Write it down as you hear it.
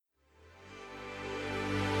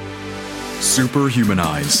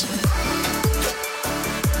Superhumanize.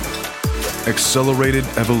 Accelerated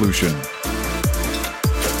evolution.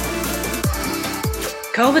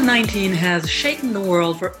 COVID-19 has shaken the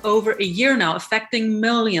world for over a year now, affecting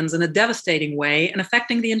millions in a devastating way and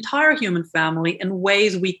affecting the entire human family in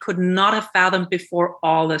ways we could not have fathomed before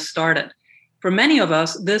all this started. For many of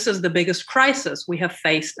us, this is the biggest crisis we have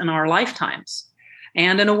faced in our lifetimes.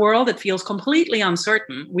 And in a world that feels completely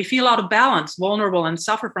uncertain, we feel out of balance, vulnerable, and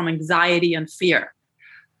suffer from anxiety and fear.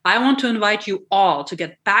 I want to invite you all to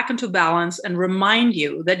get back into balance and remind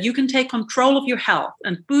you that you can take control of your health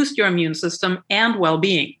and boost your immune system and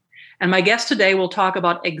well-being. And my guest today will talk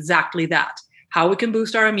about exactly that, how we can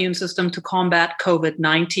boost our immune system to combat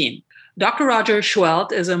COVID-19. Dr. Roger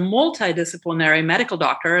Seheult is a multidisciplinary medical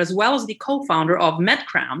doctor, as well as the co-founder of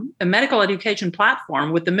MedCram, a medical education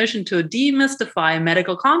platform with the mission to demystify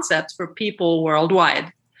medical concepts for people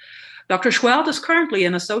worldwide. Dr. Seheult is currently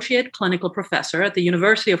an associate clinical professor at the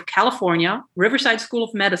University of California, Riverside School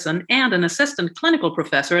of Medicine, and an assistant clinical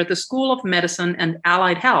professor at the School of Medicine and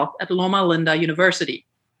Allied Health at Loma Linda University.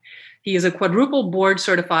 He is a quadruple board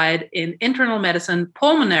certified in internal medicine,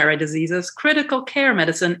 pulmonary diseases, critical care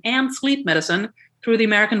medicine, and sleep medicine through the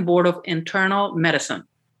American Board of Internal Medicine.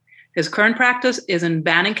 His current practice is in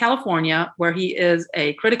Banning, California, where he is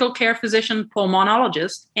a critical care physician,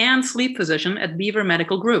 pulmonologist, and sleep physician at Beaver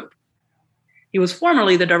Medical Group. He was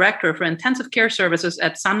formerly the director for intensive care services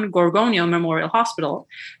at San Gorgonio Memorial Hospital,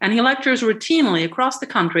 and he lectures routinely across the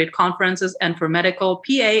country at conferences and for medical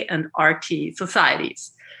PA and RT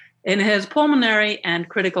societies. In his pulmonary and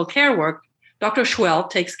critical care work, Dr.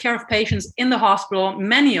 Seheult takes care of patients in the hospital,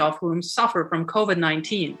 many of whom suffer from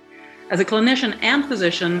COVID-19. As a clinician and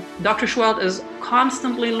physician, Dr. Seheult is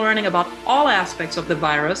constantly learning about all aspects of the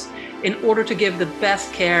virus in order to give the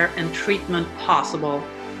best care and treatment possible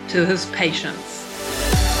to his patients.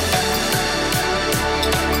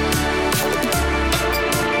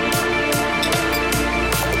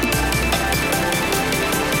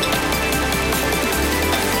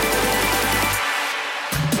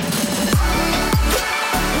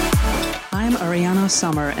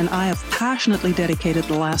 Summer, and I have passionately dedicated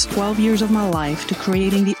the last 12 years of my life to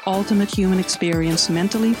creating the ultimate human experience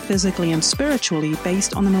mentally, physically, and spiritually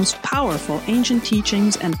based on the most powerful ancient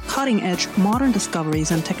teachings and cutting-edge modern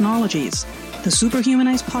discoveries and technologies. The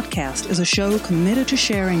Superhumanize podcast is a show committed to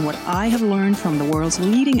sharing what I have learned from the world's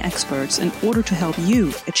leading experts in order to help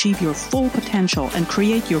you achieve your full potential and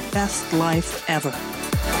create your best life ever.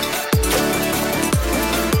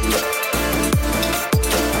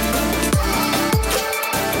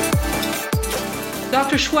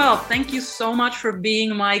 Dr. Seheult, thank you so much for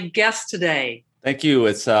being my guest today. Thank you.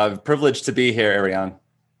 It's a privilege to be here, Ariane.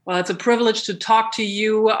 Well, it's a privilege to talk to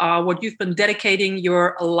you, what you've been dedicating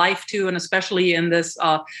your life to, and especially in this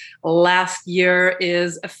last year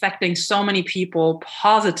is affecting so many people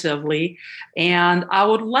positively. And I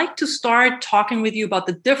would like to start talking with you about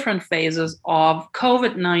the different phases of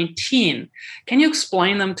COVID-19. Can you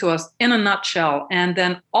explain them to us in a nutshell, and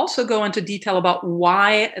then also go into detail about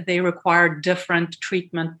why they require different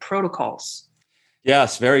treatment protocols?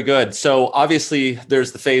 Yes, very good. So obviously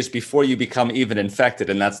there's the phase before you become even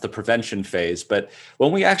infected, and that's the prevention phase. But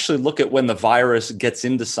when we actually look at when the virus gets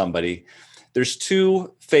into somebody, there's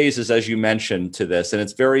two phases, as you mentioned, to this. And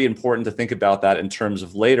it's very important to think about that in terms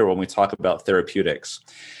of later when we talk about therapeutics.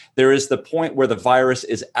 There is the point where the virus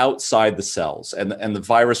is outside the cells and the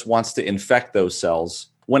virus wants to infect those cells.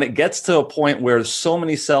 When it gets to a point where so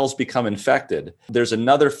many cells become infected, there's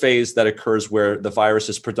another phase that occurs where the virus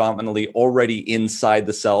is predominantly already inside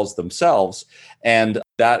the cells themselves. And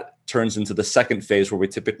that turns into the second phase where we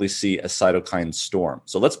typically see a cytokine storm.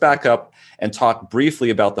 So let's back up and talk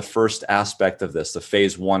briefly about the first aspect of this, the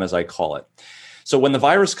phase one, as I call it. So when the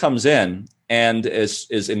virus comes in and is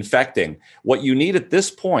infecting, what you need at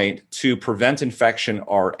this point to prevent infection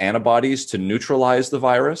are antibodies to neutralize the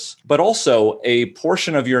virus, but also a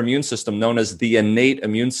portion of your immune system known as the innate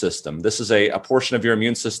immune system. This is a portion of your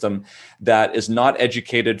immune system that is not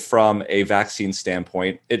educated from a vaccine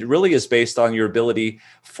standpoint. It really is based on your ability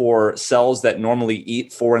for cells that normally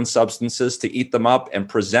eat foreign substances to eat them up and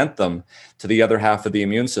present them to the other half of the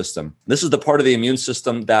immune system. This is the part of the immune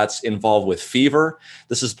system that's involved with fever.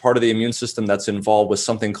 This is part of the immune system that's involved with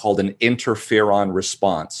something called an interferon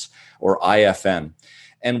response, or IFN.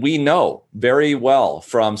 And we know very well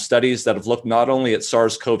from studies that have looked not only at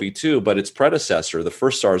SARS-CoV-2, but its predecessor, the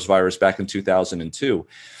first SARS virus back in 2002,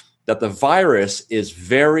 that the virus is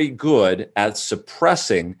very good at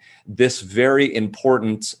suppressing this very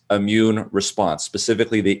important immune response,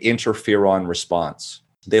 specifically the interferon response.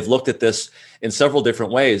 They've looked at this in several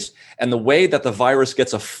different ways. And the way that the virus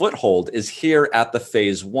gets a foothold is here at the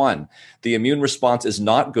phase 1. The immune response is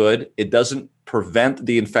not good. It doesn't prevent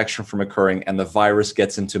the infection from occurring, and the virus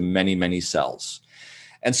gets into many, many cells.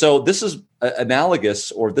 And so this is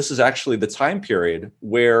analogous, or this is actually the time period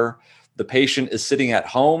where the patient is sitting at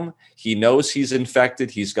home. He knows he's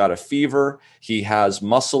infected. He's got a fever. He has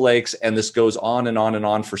muscle aches, and this goes on and on and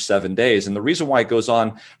on for 7 days. And the reason why it goes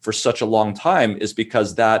on for such a long time is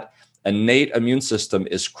because that innate immune system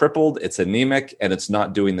is crippled, it's anemic, and it's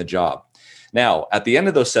not doing the job. Now, at the end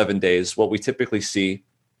of those 7 days, what we typically see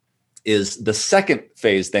is the second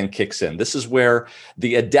phase then kicks in. This is where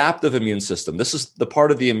the adaptive immune system, this is the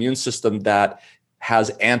part of the immune system that has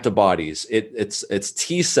antibodies. It's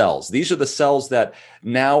T cells. These are the cells that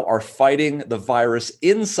now are fighting the virus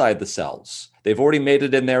inside the cells. They've already made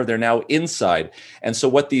it in there. They're now inside. And so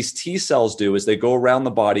what these T cells do is they go around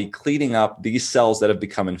the body cleaning up these cells that have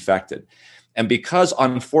become infected. And because,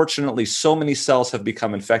 unfortunately, so many cells have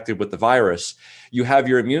become infected with the virus, you have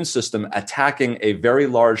your immune system attacking a very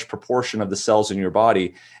large proportion of the cells in your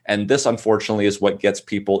body. And this, unfortunately, is what gets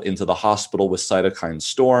people into the hospital with cytokine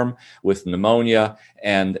storm, with pneumonia,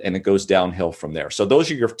 and it goes downhill from there. So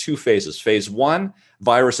those are your two phases. Phase 1,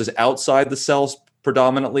 virus is outside the cells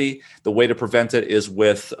predominantly. The way to prevent it is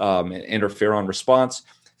with an interferon response.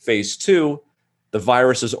 Phase 2, the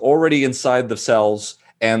virus is already inside the cells,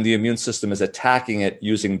 and the immune system is attacking it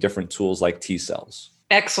using different tools like T cells.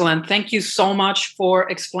 Excellent. Thank you so much for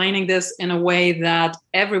explaining this in a way that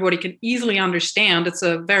everybody can easily understand. It's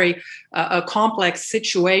a very a complex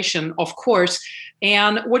situation, of course.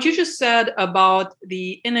 And what you just said about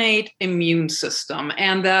the innate immune system,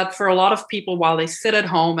 and that for a lot of people, while they sit at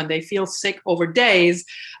home and they feel sick over days,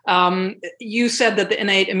 you said that the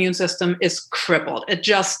innate immune system is crippled. It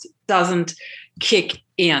just doesn't kick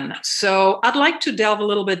in. So I'd like to delve a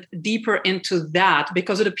little bit deeper into that,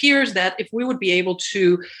 because it appears that if we would be able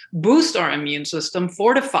to boost our immune system,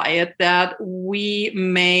 fortify it, that we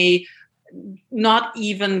may not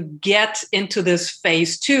even get into this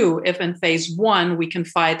phase 2 if in phase 1 we can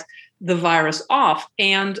fight the virus off.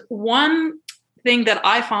 And one thing that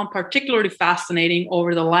I found particularly fascinating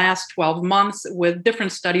over the last 12 months, with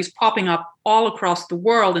different studies popping up all across the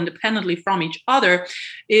world independently from each other,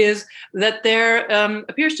 is that there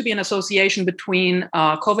appears to be an association between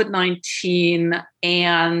COVID-19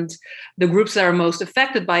 and the groups that are most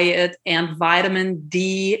affected by it and vitamin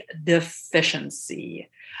D deficiency.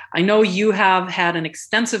 I know you have had an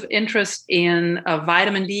extensive interest in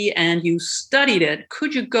vitamin D and you studied it.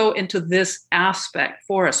 Could you go into this aspect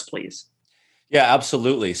for us, please? Yeah,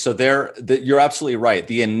 absolutely. So you're absolutely right.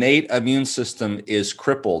 The innate immune system is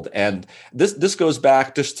crippled. And this goes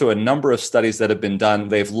back just to a number of studies that have been done.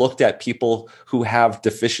 They've looked at people who have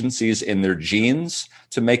deficiencies in their genes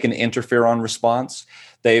to make an interferon response.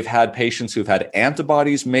 They've had patients who've had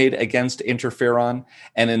antibodies made against interferon.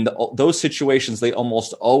 And in those situations, they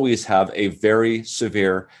almost always have a very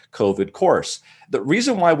severe COVID course. The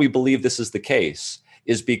reason why we believe this is the case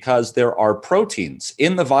is because there are proteins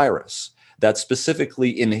in the virus that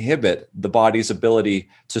specifically inhibit the body's ability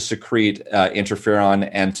to secrete interferon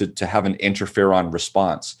and to have an interferon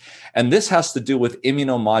response. And this has to do with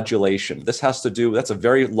immunomodulation. That's a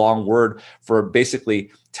very long word for basically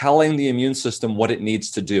telling the immune system what it needs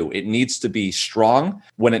to do. It needs to be strong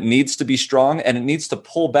when it needs to be strong, and it needs to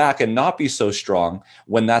pull back and not be so strong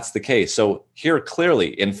when that's the case. So here,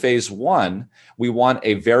 clearly, in phase 1, we want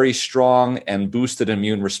a very strong and boosted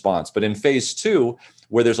immune response. But in phase 2,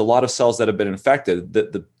 where there's a lot of cells that have been infected,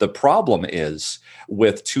 the problem is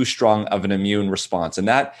with too strong of an immune response. And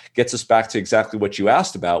that gets us back to exactly what you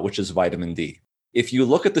asked about, which is vitamin D. If you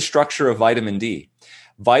look at the structure of vitamin D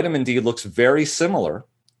looks very similar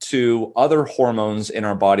to other hormones in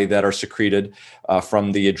our body that are secreted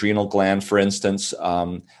from the adrenal gland, for instance,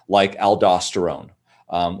 like aldosterone,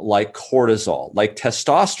 like cortisol, like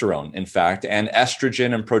testosterone, in fact, and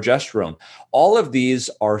estrogen and progesterone. All of these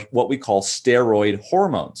are what we call steroid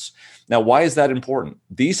hormones. Now, why is that important?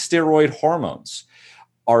 These steroid hormones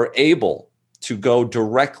are able to go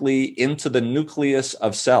directly into the nucleus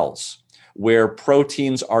of cells where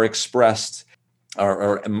proteins are expressed,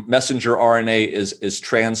 or messenger RNA is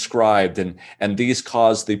transcribed, and these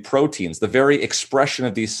cause the proteins, the very expression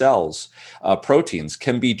of these cells, proteins,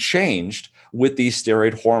 can be changed with these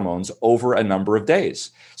steroid hormones over a number of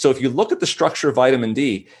days. So if you look at the structure of vitamin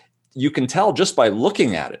D, you can tell just by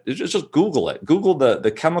looking at it. Just Google it. Google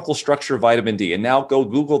the chemical structure of vitamin D, and now go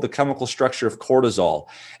Google the chemical structure of cortisol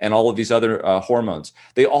and all of these other hormones.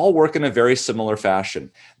 They all work in a very similar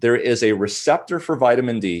fashion. There is a receptor for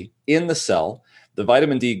vitamin D in the cell The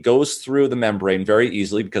vitamin D goes through the membrane very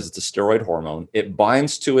easily because it's a steroid hormone. It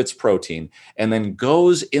binds to its protein and then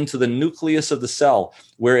goes into the nucleus of the cell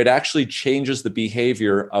where it actually changes the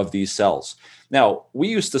behavior of these cells. Now, we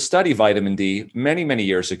used to study vitamin D many, many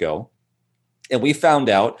years ago, and we found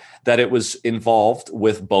out that it was involved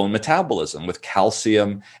with bone metabolism, with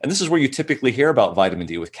calcium. And this is where you typically hear about vitamin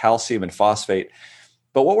D, with calcium and phosphate.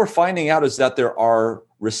 But what we're finding out is that there are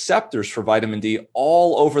receptors for vitamin D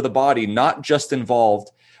all over the body, not just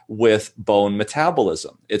involved with bone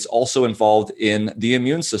metabolism. It's also involved in the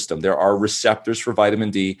immune system. There are receptors for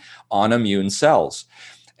vitamin D on immune cells.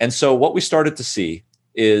 And so what we started to see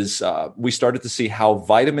is we started to see how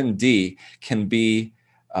vitamin D can be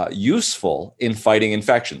useful in fighting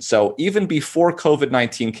infections. So even before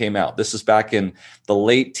COVID-19 came out, this is back in the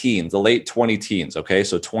late teens, the late 20 teens, okay?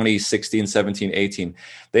 So 2016, 17, 18,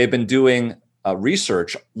 they've been doing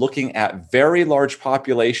research looking at very large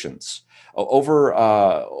populations, over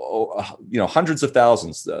hundreds of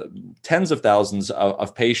thousands, tens of thousands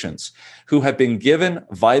of patients who have been given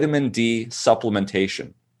vitamin D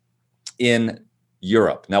supplementation in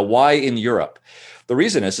Europe. Now, why in Europe? The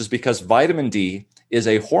reason is because vitamin D is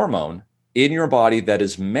a hormone in your body that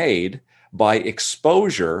is made by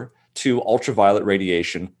exposure to ultraviolet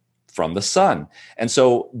radiation from the sun. And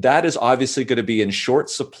so that is obviously going to be in short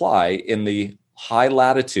supply in the high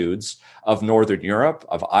latitudes of Northern Europe,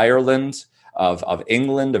 of Ireland, of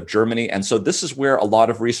England, of Germany. And so this is where a lot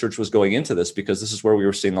of research was going into this, because this is where we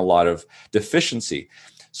were seeing a lot of deficiency.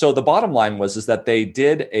 So the bottom line was that they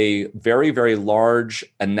did a very, very large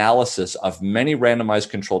analysis of many randomized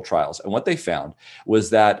controlled trials. And what they found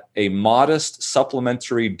was that a modest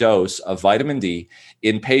supplementary dose of vitamin D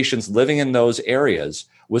in patients living in those areas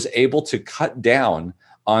was able to cut down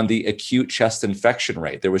on the acute chest infection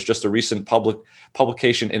rate. There was just a recent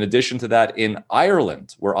publication in addition to that in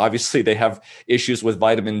Ireland, where obviously they have issues with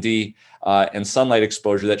vitamin D and sunlight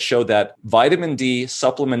exposure, that showed that vitamin D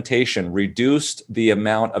supplementation reduced the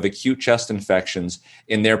amount of acute chest infections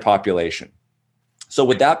in their population. So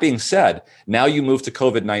with that being said, now you move to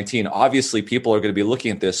COVID-19. Obviously, people are going to be looking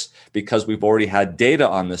at this because we've already had data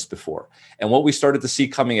on this before. And what we started to see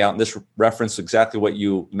coming out, and this referenced exactly what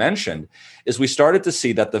you mentioned, is we started to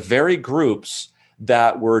see that the very groups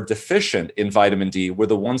that were deficient in vitamin D were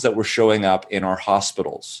the ones that were showing up in our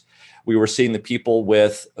hospitals. We were seeing the people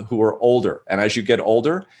who are older. And as you get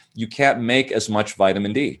older, you can't make as much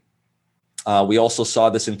vitamin D. We also saw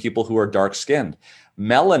this in people who are dark-skinned.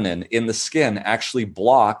 Melanin in the skin actually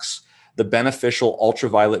blocks the beneficial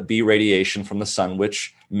ultraviolet B radiation from the sun,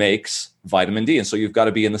 which makes vitamin D. And so you've got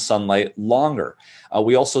to be in the sunlight longer.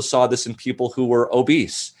 We also saw this in people who were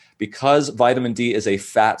obese. Because vitamin D is a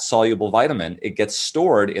fat-soluble vitamin, it gets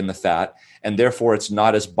stored in the fat, and therefore it's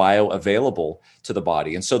not as bioavailable to the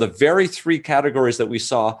body. And so the very three categories that we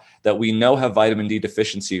saw that we know have vitamin D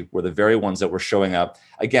deficiency were the very ones that were showing up.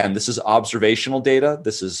 Again, this is observational data.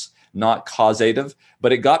 This is not causative,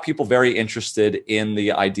 but it got people very interested in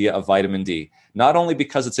the idea of vitamin D, not only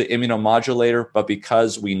because it's an immunomodulator, but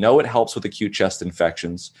because we know it helps with acute chest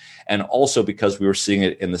infections, and also because we were seeing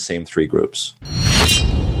it in the same three groups.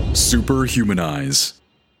 Superhumanize.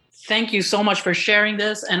 Thank you so much for sharing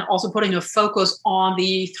this and also putting a focus on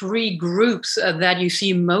the three groups that you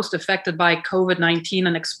see most affected by COVID-19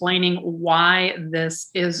 and explaining why this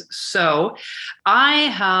is so. I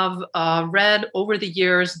have read over the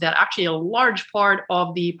years that actually a large part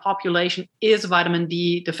of the population is vitamin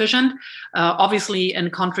D deficient, obviously in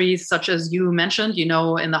countries such as you mentioned,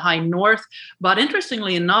 in the high north. But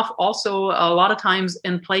interestingly enough, also a lot of times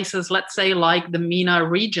in places, let's say like the MENA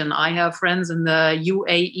region. I have friends in the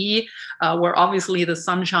UAE, where obviously the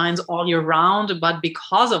sun shines all year round, but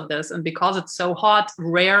because of this and because it's so hot,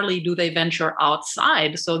 rarely do they venture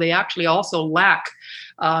outside. So they actually also lack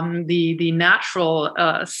the natural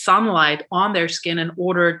sunlight on their skin in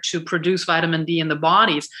order to produce vitamin D in the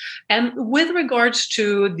bodies. And with regards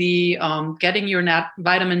to the getting your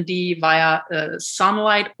vitamin D via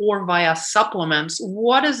sunlight or via supplements,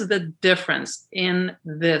 what is the difference in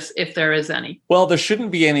this, if there is any? Well, there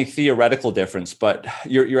shouldn't be any theoretical difference, but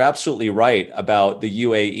you're absolutely right about the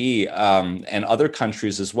UAE and other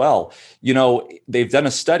countries as well. They've done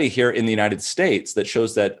a study here in the United States that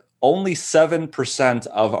shows that only 7%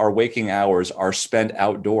 of our waking hours are spent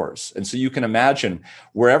outdoors. And so you can imagine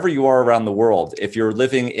wherever you are around the world, if you're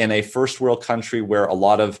living in a first world country where a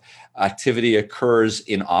lot of activity occurs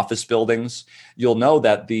in office buildings, you'll know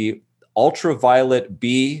that the ultraviolet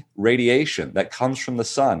B radiation that comes from the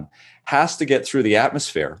sun has to get through the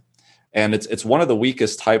atmosphere, And it's one of the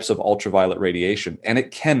weakest types of ultraviolet radiation, and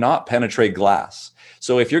it cannot penetrate glass.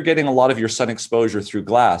 So if you're getting a lot of your sun exposure through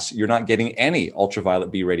glass, you're not getting any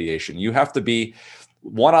ultraviolet B radiation. You have to be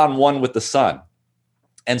one-on-one with the sun.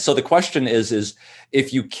 And so the question is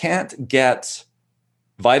if you can't get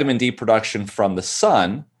vitamin D production from the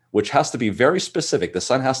sun, which has to be very specific, the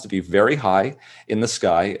sun has to be very high in the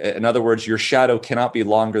sky. In other words, your shadow cannot be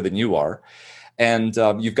longer than you are. And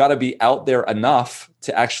you've got to be out there enough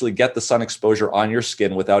to actually get the sun exposure on your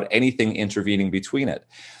skin without anything intervening between it.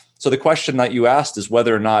 So the question that you asked is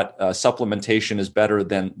whether or not supplementation is better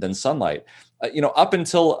than sunlight. Up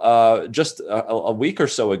until just a week or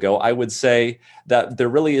so ago, I would say that there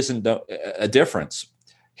really isn't a difference.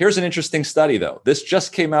 Here's an interesting study, though. This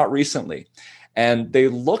just came out recently, and they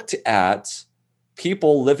looked at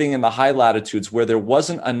people living in the high latitudes where there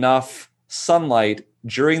wasn't enough sunlight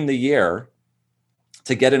during the year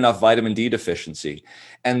to get enough vitamin D deficiency.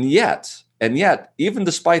 And yet, even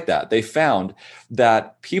despite that, they found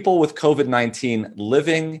that people with COVID-19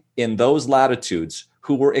 living in those latitudes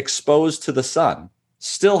who were exposed to the sun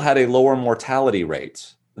still had a lower mortality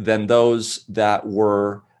rate than those that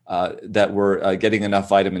were getting enough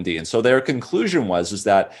vitamin D. And so their conclusion is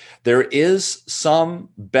that there is some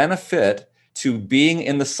benefit to being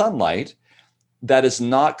in the sunlight that is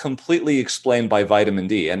not completely explained by vitamin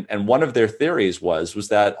D. And one of their theories was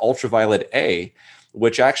that ultraviolet A,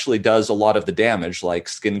 which actually does a lot of the damage, like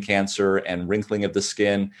skin cancer and wrinkling of the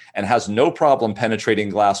skin, and has no problem penetrating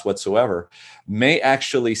glass whatsoever, may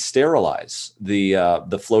actually sterilize the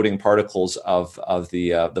floating particles of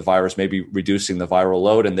the virus, maybe reducing the viral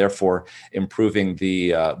load and therefore improving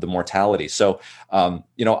the mortality. So,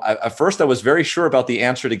 at first I was very sure about the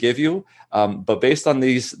answer to give you, but based on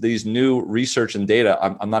these new research and data,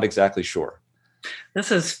 I'm not exactly sure.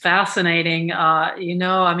 This is fascinating.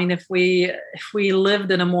 If we lived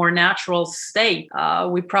in a more natural state,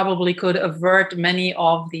 we probably could avert many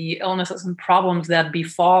of the illnesses and problems that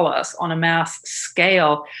befall us on a mass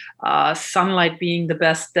scale. Sunlight being the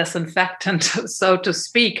best disinfectant, so to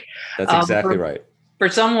speak. That's exactly right. For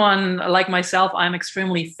someone like myself, I'm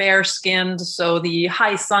extremely fair-skinned, so the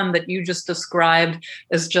high sun that you just described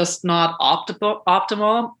is just not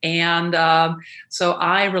optimal. And so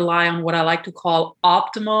I rely on what I like to call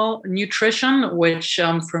optimal nutrition, which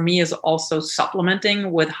for me is also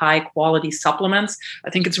supplementing with high-quality supplements. I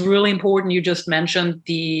think it's really important. You just mentioned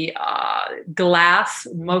the glass.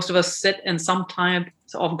 Most of us sit in some type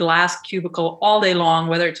of glass cubicle all day long,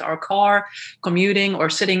 whether it's our car, commuting, or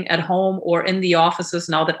sitting at home or in the offices,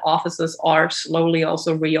 now that offices are slowly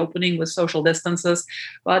also reopening with social distances.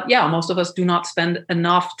 But yeah, most of us do not spend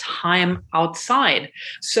enough time outside.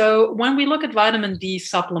 So when we look at vitamin D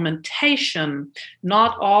supplementation,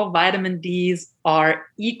 not all vitamin Ds are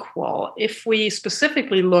equal. If we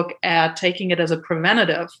specifically look at taking it as a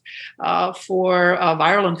preventative for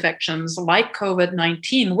viral infections like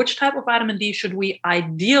COVID-19, which type of vitamin D should we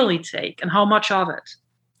ideally take and how much of it?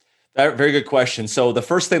 Very good question. So the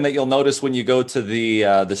first thing that you'll notice when you go to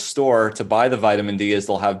the store to buy the vitamin D is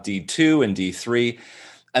they'll have D2 and D3.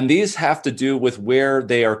 And these have to do with where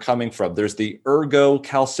they are coming from. There's the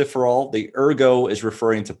ergocalciferol. The ergo is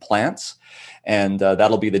referring to plants, and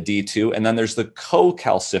that'll be the D2. And then there's the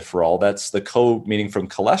co-calciferol. That's the co meaning from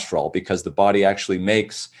cholesterol, because the body actually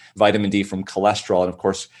makes vitamin D from cholesterol. And of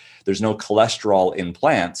course, there's no cholesterol in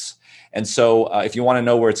plants. And so if you want to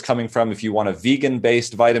know where it's coming from, if you want a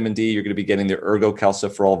vegan-based vitamin D, you're going to be getting the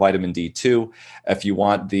ergocalciferol vitamin D2. If you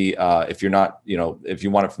want if you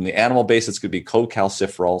want it from the animal base, it's going to be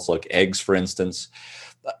co-calciferol, so like eggs, for instance.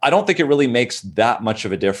 I don't think it really makes that much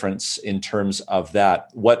of a difference in terms of that.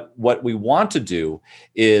 What we want to do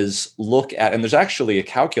is look at, and there's actually a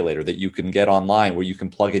calculator that you can get online where you can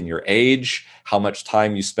plug in your age, how much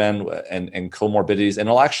time you spend, and comorbidities, and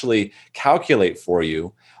it'll actually calculate for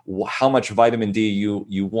you how much vitamin D you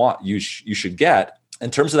should get. In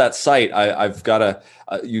terms of that site, I've got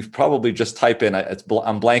you probably just type in,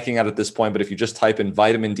 I'm blanking out at this point, but if you just type in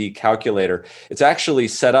vitamin D calculator, it's actually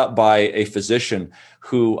set up by a physician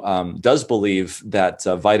who does believe that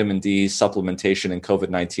vitamin D supplementation in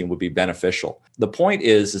COVID-19 would be beneficial. The point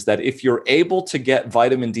is that if you're able to get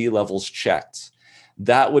vitamin D levels checked,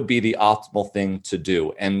 that would be the optimal thing to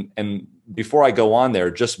do. And before I go on there,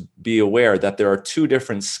 just be aware that there are two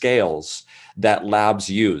different scales that labs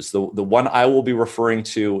use. The one I will be referring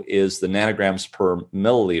to is the nanograms per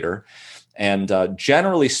milliliter. And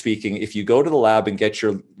generally speaking, if you go to the lab and get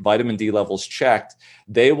your vitamin D levels checked,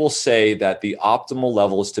 they will say that the optimal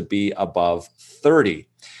level is to be above 30.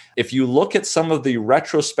 If you look at some of the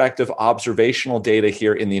retrospective observational data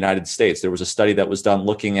here in the United States, there was a study that was done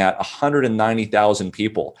looking at 190,000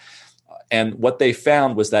 people And what they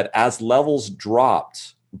found was that as levels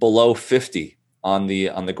dropped below 50 on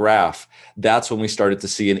the graph, that's when we started to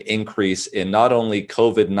see an increase in not only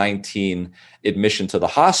COVID-19 admission to the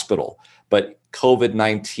hospital, but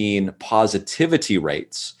COVID-19 positivity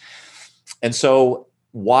rates. And so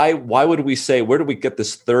why would we say, where did we get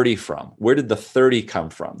this 30 from? Where did the 30 come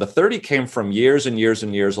from? The 30 came from years and years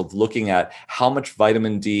and years of looking at how much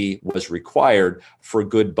vitamin D was required for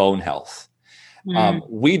good bone health.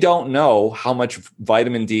 We don't know how much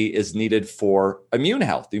vitamin D is needed for immune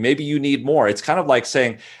health. Maybe you need more. It's kind of like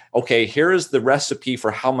saying, okay, here is the recipe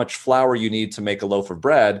for how much flour you need to make a loaf of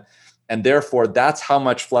bread. And therefore, that's how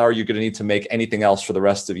much flour you're going to need to make anything else for the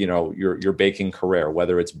rest of, your baking career,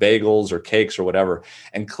 whether it's bagels or cakes or whatever.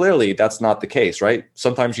 And clearly, that's not the case, right?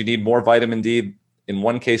 Sometimes you need more vitamin D in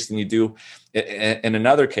one case than you do in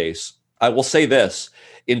another case. I will say this,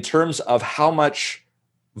 in terms of how much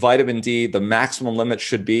vitamin D, the maximum limit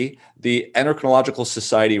should be, the Endocrinological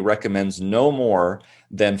Society recommends no more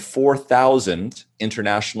than 4,000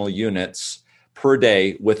 international units per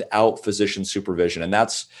day without physician supervision. And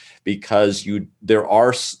that's because there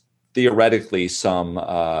are theoretically some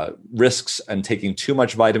risks in taking too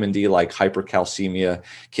much vitamin D, like hypercalcemia,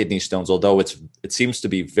 kidney stones, although it seems to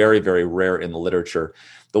be very, very rare in the literature.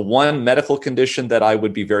 The one medical condition that I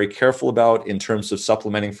would be very careful about in terms of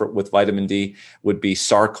supplementing with vitamin D would be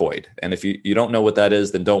sarcoid. And if you don't know what that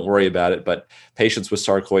is, then don't worry about it. But patients with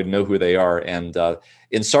sarcoid know who they are. And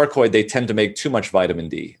in sarcoid, they tend to make too much vitamin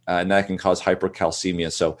D, and that can cause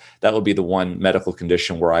hypercalcemia. So that would be the one medical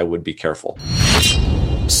condition where I would be careful.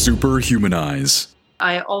 Superhumanize.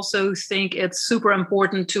 I also think it's super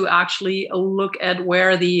important to actually look at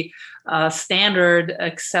where the standard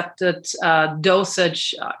accepted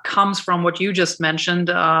dosage comes from, what you just mentioned,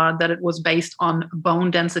 that it was based on bone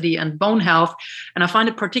density and bone health. And I find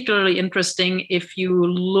it particularly interesting if you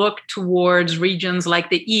look towards regions like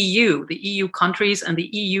the EU countries and the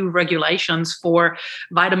EU regulations for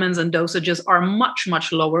vitamins and dosages are much,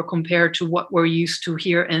 much lower compared to what we're used to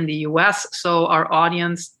here in the US. So our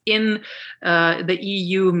audience in the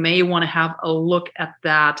EU may want to have a look at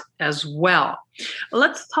that as well.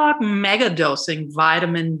 Let's talk megadosing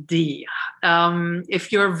vitamin D.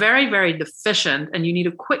 If you're very, very deficient and you need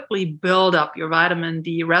to quickly build up your vitamin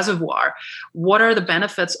D reservoir, what are the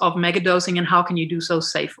benefits of megadosing and how can you do so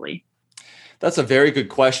safely? That's a very good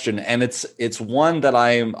question. And it's one that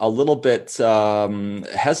I'm a little bit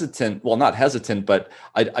hesitant. Well, not hesitant, but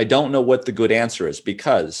I don't know what the good answer is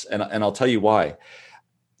because, and I'll tell you why.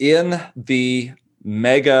 In the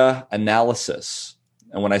mega analysis,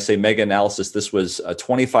 and when I say mega analysis, this was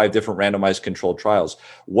 25 different randomized controlled trials.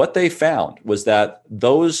 What they found was that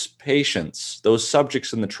those patients, those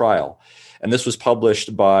subjects in the trial, and this was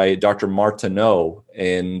published by Dr. Martineau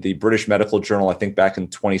in the British Medical Journal, I think back in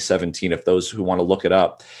 2017, if those who want to look it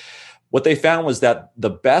up. What they found was that the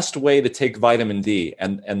best way to take vitamin D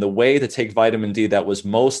and the way to take vitamin D that was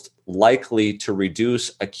most likely to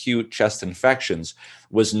reduce acute chest infections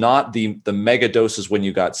was not the mega doses when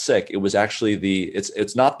you got sick. It was actually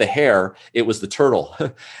it's not the hare, it was the turtle.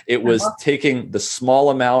 It was taking the small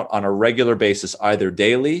amount on a regular basis, either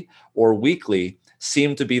daily or weekly,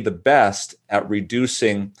 seemed to be the best at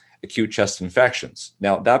reducing acute chest infections.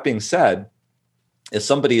 Now, that being said, if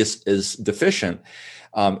somebody is deficient,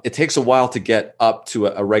 it takes a while to get up to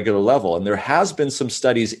a regular level. And there has been some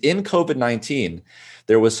studies in COVID-19.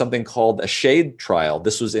 There was something called a SHADE trial.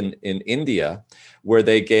 This was in India, where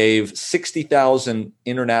they gave 60,000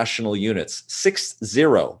 international units,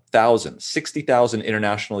 60,000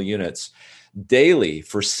 international units daily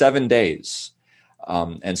for 7 days.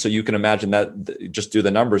 And so you can imagine that, just do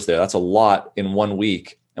the numbers there. That's a lot in 1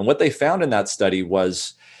 week. And what they found in that study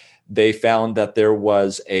was they found that there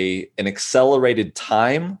was an accelerated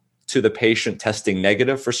time to the patient testing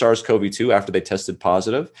negative for SARS-CoV-2 after they tested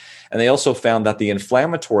positive. And they also found that the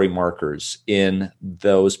inflammatory markers in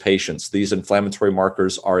those patients, these inflammatory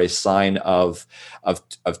markers are a sign of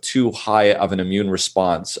too high of an immune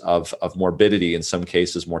response, of morbidity in some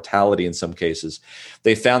cases, mortality in some cases.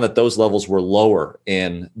 They found that those levels were lower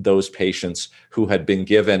in those patients who had been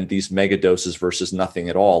given these mega doses versus nothing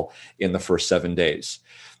at all in the first 7 days.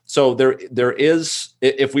 So there is,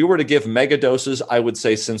 if we were to give mega doses, I would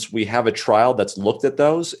say, since we have a trial that's looked at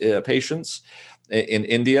those patients in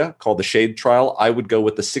India called the SHADE trial, I would go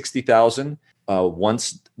with the 60,000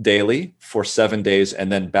 once daily for 7 days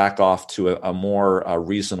and then back off to a more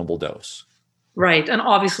reasonable dose. Right. And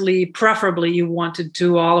obviously, preferably, you want to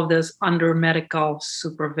do all of this under medical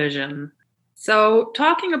supervision. So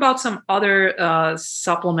talking about some other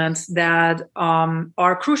supplements that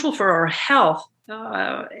are crucial for our health,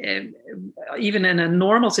 even in a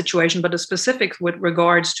normal situation, but the specifics with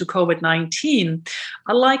regards to COVID-19,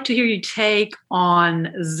 I'd like to hear your take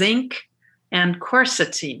on zinc and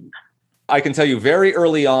quercetin. I can tell you very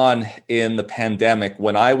early on in the pandemic,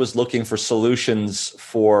 when I was looking for solutions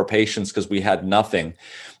for patients because we had nothing,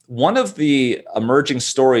 one of the emerging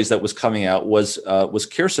stories that was coming out was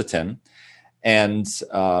quercetin. And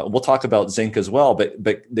we'll talk about zinc as well, but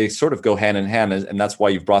they sort of go hand in hand, and that's why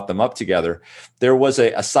you've brought them up together. There was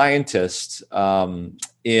a scientist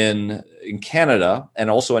in Canada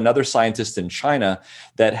and also another scientist in China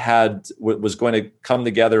that was going to come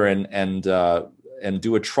together and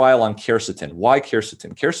do a trial on quercetin. Why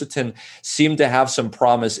quercetin? Quercetin seemed to have some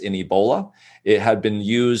promise in Ebola. It had been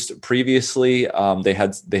used previously. They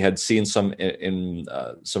had seen some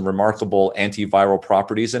remarkable antiviral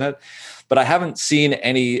properties in it, but I haven't seen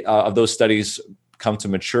any of those studies come to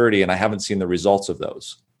maturity, and I haven't seen the results of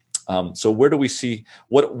those. So where do we see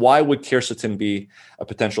why would quercetin be a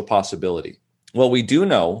potential possibility? Well, we do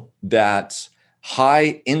know that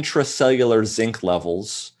high intracellular zinc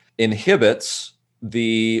levels inhibits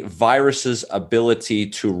the virus's ability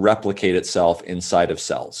to replicate itself inside of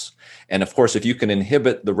cells. And of course, if you can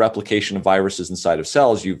inhibit the replication of viruses inside of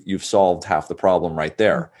cells, you've solved half the problem right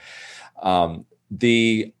there.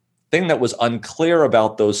 The thing that was unclear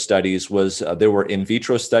about those studies was there were in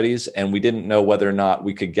vitro studies, and we didn't know whether or not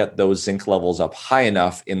we could get those zinc levels up high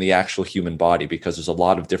enough in the actual human body, because there's a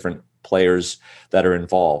lot of different players that are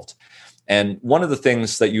involved. And one of the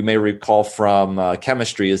things that you may recall from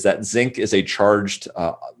chemistry is that zinc is a charged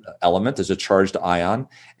element, is a charged ion.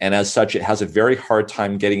 And as such, it has a very hard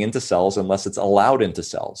time getting into cells unless it's allowed into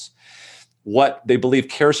cells. What they believe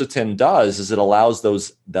quercetin does is it allows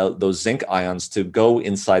those zinc ions to go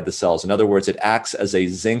inside the cells. In other words, it acts as a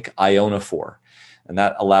zinc ionophore. And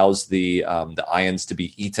that allows the ions to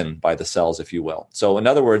be eaten by the cells, if you will. So in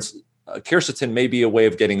other words, quercetin may be a way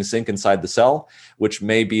of getting zinc inside the cell, which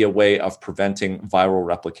may be a way of preventing viral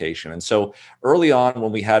replication. And so early on,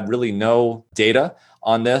 when we had really no data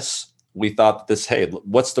on this, we thought hey,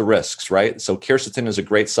 what's the risks, right? So quercetin is a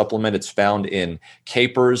great supplement. It's found in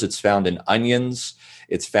capers. It's found in onions.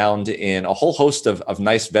 It's found in a whole host of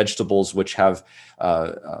nice vegetables, which have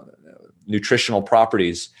nutritional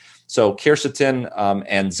properties. So quercetin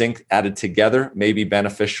and zinc added together may be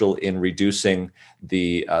beneficial in reducing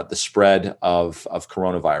the spread of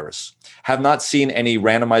coronavirus. Have not seen any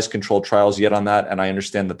randomized controlled trials yet on that, and I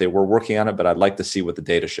understand that they were working on it, but I'd like to see what the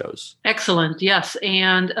data shows. Excellent, yes.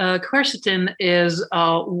 And quercetin is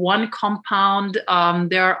one compound.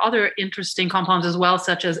 There are other interesting compounds as well,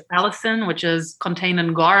 such as allicin, which is contained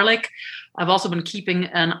in garlic. I've also been keeping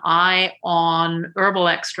an eye on herbal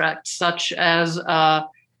extracts, such as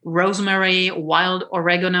rosemary, wild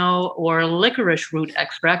oregano, or licorice root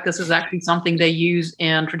extract. This is actually something they use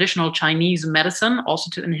in traditional Chinese medicine, also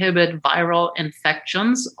to inhibit viral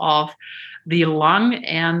infections of the lung.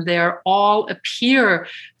 And they all appear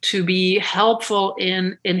to be helpful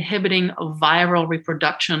in inhibiting viral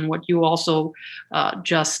reproduction, what you also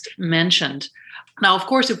just mentioned. Now, of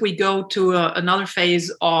course, if we go to another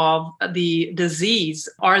phase of the disease,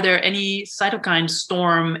 are there any cytokine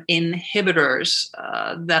storm inhibitors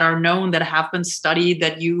that are known, that have been studied,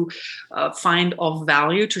 that you find of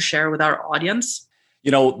value to share with our audience?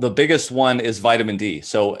 You know, the biggest one is vitamin D.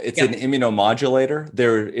 So it's an immunomodulator.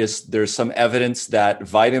 There's some evidence that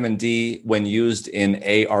vitamin D, when used in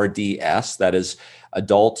ARDS, that is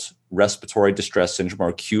adult respiratory distress syndrome or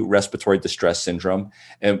acute respiratory distress syndrome,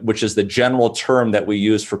 which is the general term that we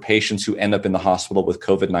use for patients who end up in the hospital with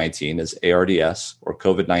COVID-19, is ARDS or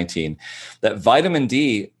COVID-19, that vitamin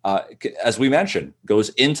D, as we mentioned,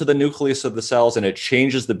 goes into the nucleus of the cells and it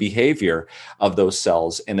changes the behavior of those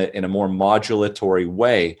cells in a more modulatory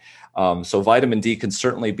way. So vitamin D can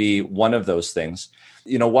certainly be one of those things.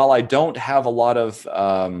 You know, while I don't have a lot of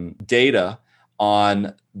data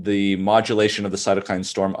on the modulation of the cytokine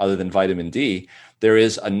storm other than vitamin D, there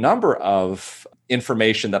is a number of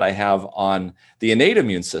information that I have on the innate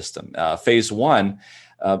immune system, phase 1,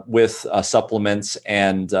 with supplements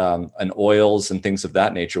and oils and things of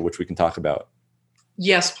that nature, which we can talk about.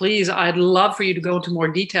 Yes, please. I'd love for you to go into more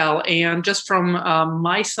detail. And just from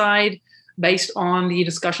my side, based on the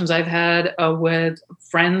discussions I've had with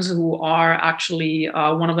friends who are actually,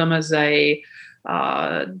 one of them is a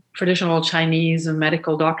traditional Chinese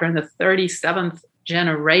medical doctor in the 37th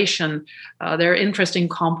generation. There are interesting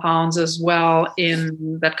compounds as well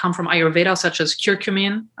that come from Ayurveda, such as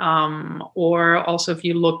curcumin, or also if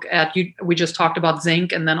you look at, we just talked about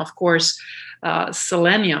zinc, and then of course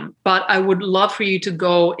selenium. But I would love for you to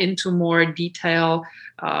go into more detail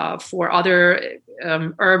for other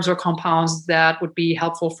herbs or compounds that would be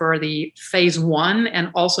helpful for the phase 1,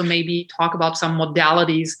 and also maybe talk about some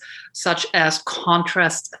modalities such as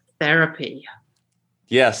contrast therapy.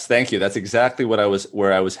 Yes, thank you. That's exactly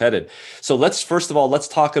where I was headed. So let's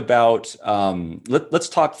talk about let's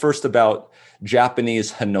talk first about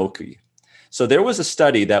Japanese hinoki. So there was a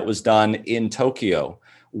study that was done in Tokyo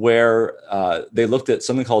where they looked at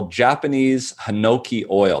something called Japanese hinoki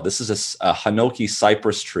oil. This is a hinoki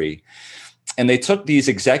cypress tree. And they took these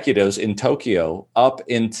executives in Tokyo up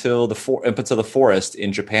into the forest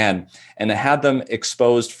in Japan, and had them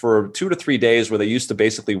exposed for 2 to 3 days, where they used to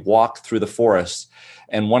basically walk through the forest.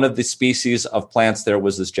 And one of the species of plants there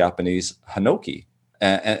was this Japanese hinoki.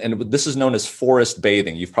 And this is known as forest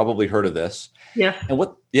bathing. You've probably heard of this. Yeah. And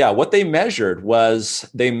what they measured was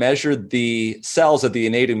the cells of the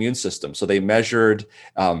innate immune system. So they measured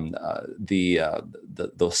the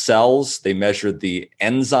cells, they measured the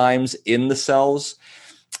enzymes in the cells,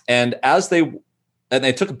 and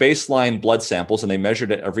they took baseline blood samples and they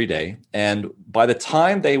measured it every day. And by the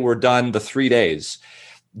time they were done the 3 days,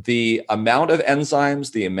 the amount of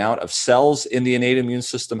enzymes, the amount of cells in the innate immune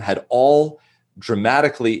system had all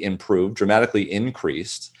dramatically improved, dramatically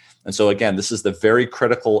increased. And so again, this is the very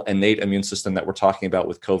critical innate immune system that we're talking about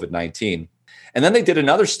with COVID-19. And then they did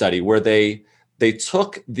another study where they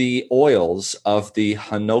took the oils of the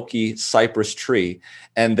hinoki cypress tree,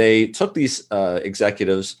 and they took these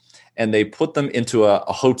executives and they put them into a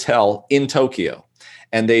hotel in Tokyo,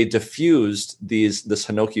 and they diffused this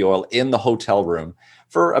hinoki oil in the hotel room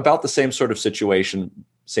for about the same sort of situation,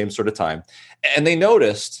 same sort of time. And they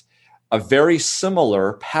noticed a very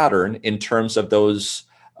similar pattern in terms of those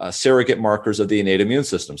surrogate markers of the innate immune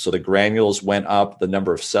system. So the granules went up, the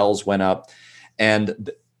number of cells went up. And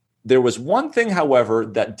there was one thing, however,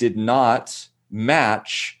 that did not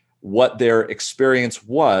match what their experience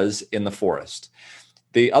was in the forest.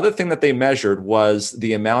 The other thing that they measured was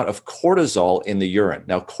the amount of cortisol in the urine.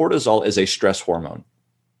 Now, cortisol is a stress hormone.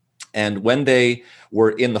 And when they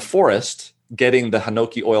were in the forest, getting the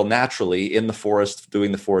hinoki oil naturally in the forest,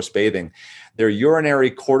 doing the forest bathing, their urinary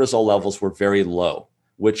cortisol levels were very low,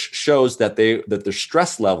 which shows that their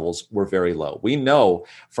stress levels were very low. We know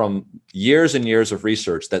from years and years of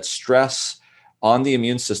research that stress on the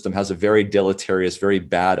immune system has a very deleterious, very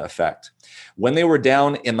bad effect. When they were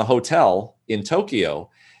down in the hotel in Tokyo,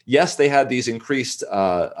 yes, they had these increased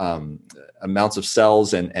amounts of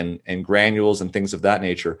cells and granules and things of that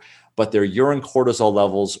nature, but their urine cortisol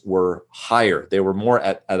levels were higher. They were more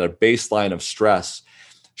at a baseline of stress,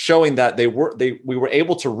 showing that we were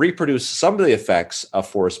able to reproduce some of the effects of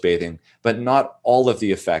forest bathing, but not all of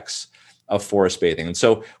the effects of forest bathing. And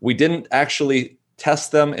so we didn't actually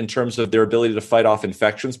test them in terms of their ability to fight off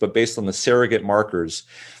infections, but based on the surrogate markers,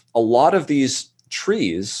 a lot of these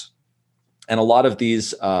trees and a lot of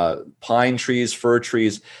these pine trees, fir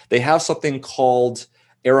trees, they have something called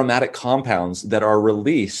aromatic compounds that are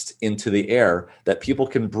released into the air that people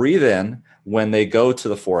can breathe in when they go to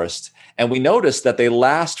the forest. And we noticed that they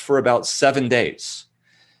last for about 7 days.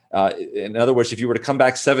 In other words, if you were to come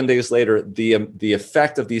back 7 days later, the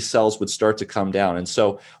effect of these cells would start to come down. And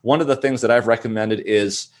so one of the things that I've recommended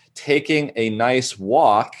is taking a nice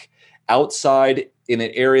walk outside in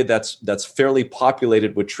an area that's fairly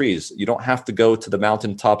populated with trees. You don't have to go to the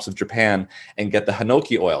mountaintops of Japan and get the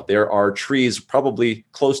hinoki oil. There are trees probably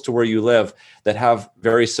close to where you live that have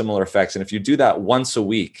very similar effects. And if you do that once a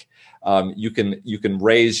week, you can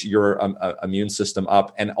raise your immune system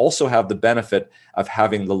up and also have the benefit of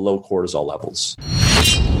having the low cortisol levels.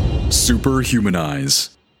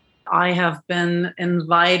 Superhumanize. I have been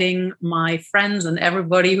inviting my friends and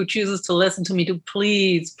everybody who chooses to listen to me to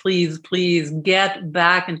please, please, please get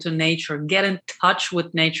back into nature, get in touch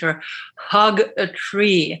with nature, hug a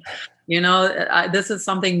tree. You know, this is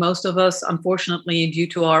something most of us, unfortunately, due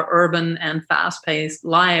to our urban and fast-paced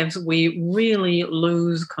lives, we really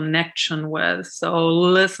lose connection with. So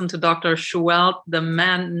listen to Dr. Seheult. The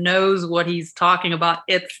man knows what he's talking about.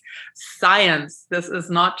 It's science. This is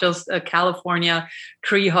not just a California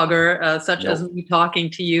tree hugger, such as me talking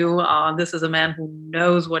to you. This is a man who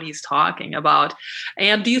knows what he's talking about.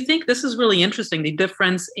 And do you think this is really interesting, the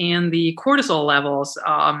difference in the cortisol levels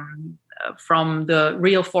from the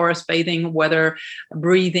real forest bathing, whether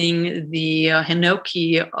breathing the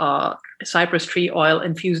hinoki cypress tree oil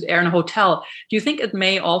infused air in a hotel? Do you think it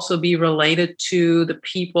may also be related to the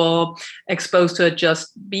people exposed to it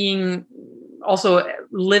just being also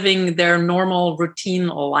living their normal routine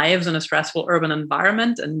lives in a stressful urban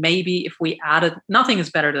environment. And maybe if we added, nothing is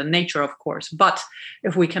better than nature, of course, but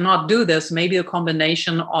if we cannot do this, maybe a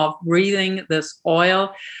combination of breathing this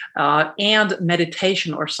oil and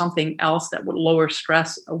meditation or something else that would lower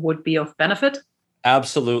stress would be of benefit.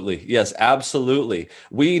 Absolutely. Yes, absolutely.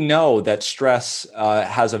 We know that stress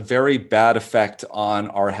has a very bad effect on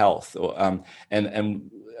our health.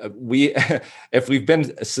 And we, if we've been,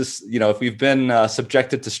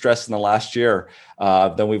 subjected to stress in the last year,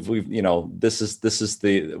 then we've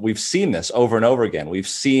seen this over and over again. We've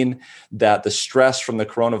seen that the stress from the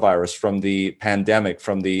coronavirus, from the pandemic,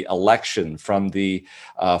 from the election, from the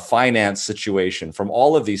finance situation, from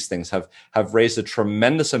all of these things have raised a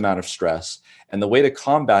tremendous amount of stress. And the way to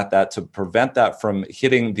combat that, to prevent that from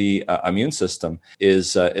hitting the immune system,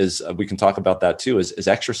 is we can talk about that too, is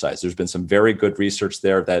exercise. There's been some very good research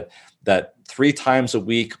there that 3 times a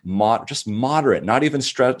week, just moderate, not even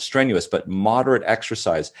strenuous, but moderate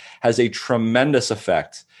exercise has a tremendous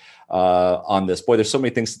effect on this. Boy, there's so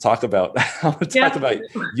many things to talk about. I want to talk about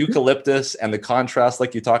eucalyptus and the contrast,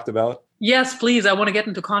 like you talked about. Yes, please. I want to get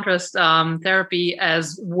into contrast therapy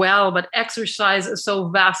as well, but exercise is so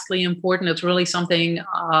vastly important. It's really something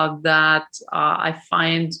that I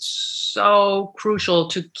find so crucial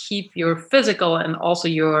to keep your physical and also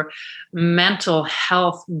your mental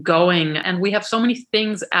health going. And we have so many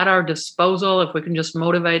things at our disposal if we can just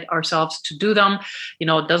motivate ourselves to do them.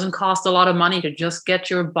 It doesn't cost a lot of money to just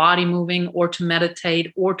get your body moving or to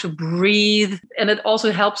meditate or to breathe. And it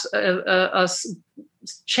also helps us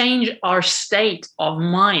change our state of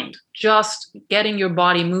mind, just getting your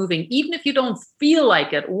body moving. Even if you don't feel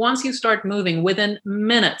like it, once you start moving, within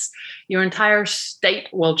minutes, your entire state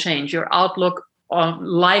will change. Your outlook on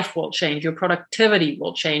life will change. Your productivity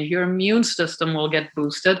will change. Your immune system will get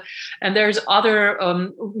boosted. And there's other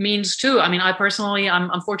means too. I mean,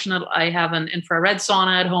 I'm unfortunate. I have an infrared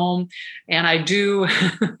sauna at home, and I do,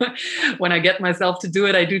 when I get myself to do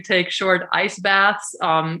it, I do take short ice baths.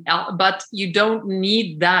 But you don't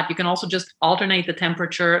need that. You can also just alternate the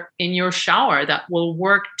temperature in your shower. That will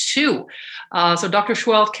work too. So Dr.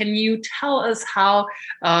 Seheult, can you tell us how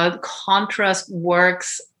contrast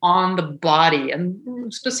works on the body,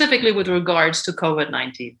 and specifically with regards to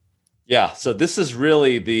COVID-19? Yeah, so this is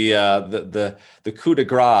really the coup de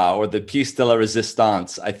grace, or the pièce de la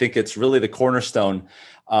résistance. I think it's really the cornerstone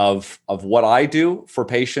of what I do for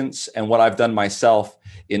patients and what I've done myself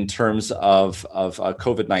in terms of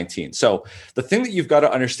COVID-19. So the thing that you've got to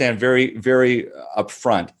understand very, very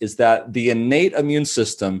upfront is that the innate immune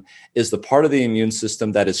system is the part of the immune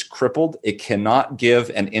system that is crippled. It cannot give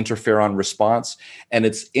an interferon response. And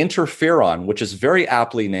it's interferon, which is very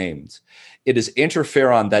aptly named. It is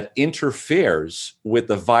interferon that interferes with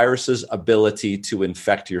the virus's ability to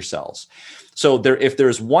infect your cells. So if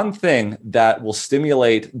there's one thing that will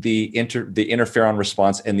stimulate the interferon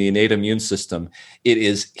response in the innate immune system, it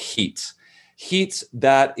is heat. Heat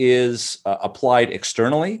that is applied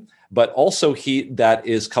externally, but also heat that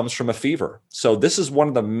comes from a fever. So this is one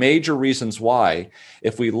of the major reasons why,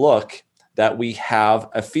 if we look, that we have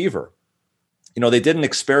a fever. They did an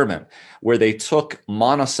experiment where they took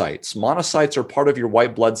monocytes. Monocytes are part of your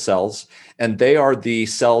white blood cells, and they are the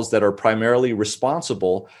cells that are primarily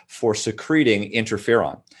responsible for secreting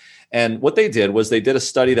interferon. And what they did was they did a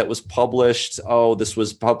study that was published. This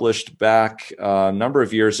was published back a number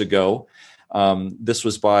of years ago. This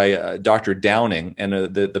was by Dr. Downing.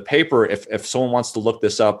 And the paper, if someone wants to look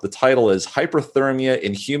this up, the title is Hyperthermia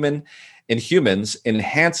in Humans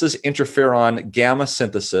Enhances Interferon Gamma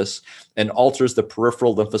Synthesis and Alters the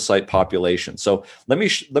Peripheral Lymphocyte Population. So let me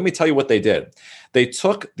tell you what they did. They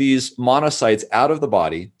took these monocytes out of the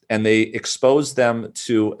body and they exposed them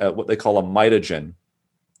to what they call a mitogen,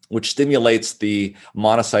 which stimulates the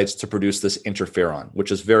monocytes to produce this interferon,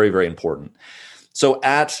 which is very, very important. So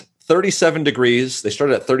at 37 degrees, they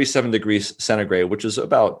started at 37 degrees centigrade, which is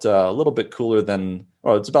about a little bit cooler than,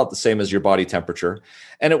 it's about the same as your body temperature.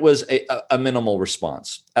 And it was a minimal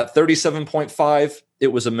response. At 37.5, it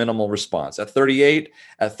was a minimal response. At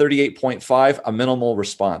 38.5, a minimal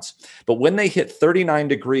response. But when they hit 39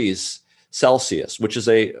 degrees Celsius, which is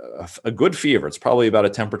a good fever, it's probably about a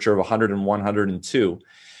temperature of 101, 102,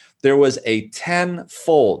 there was a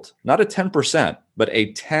 10-fold, not a 10%, but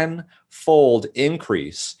a 10-fold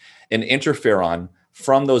increase in interferon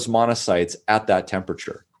from those monocytes at that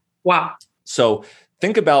temperature. Wow. So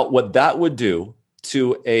think about what that would do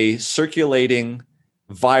to a circulating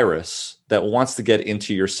virus that wants to get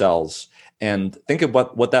into your cells. And think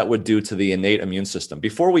about what that would do to the innate immune system.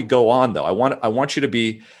 Before we go on, though, I want you to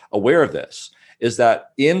be aware of this, is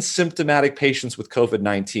that in symptomatic patients with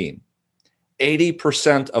COVID-19,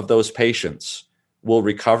 80% of those patients will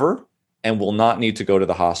recover and will not need to go to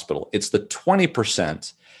the hospital. It's the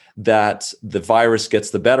 20% that the virus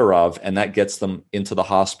gets the better of, and that gets them into the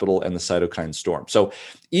hospital and the cytokine storm. So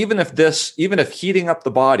even if heating up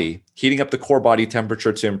the body, heating up the core body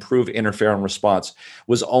temperature to improve interferon response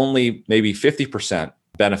was only maybe 50%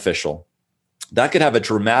 beneficial, that could have a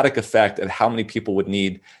dramatic effect at how many people would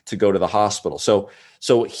need to go to the hospital.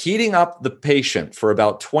 So heating up the patient for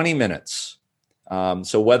about 20 minutes,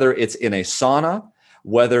 so whether it's in a sauna,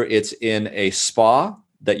 whether it's in a spa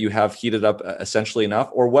that you have heated up essentially enough,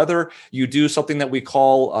 or whether you do something that we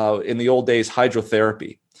call in the old days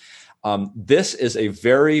hydrotherapy. This is a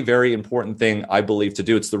very, very important thing, I believe, to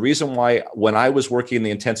do. It's the reason why when I was working in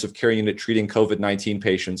the intensive care unit treating COVID-19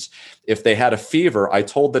 patients, if they had a fever, I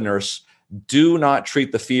told the nurse, do not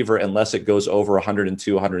treat the fever unless it goes over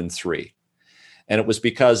 102, 103. And it was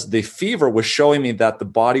because the fever was showing me that the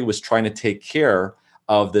body was trying to take care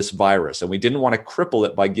of this virus. And we didn't want to cripple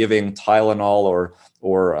it by giving Tylenol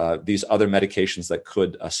or these other medications that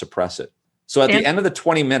could suppress it. So at the end of the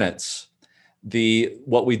 20 minutes,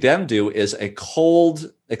 what we then do is a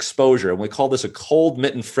cold exposure, and we call this a cold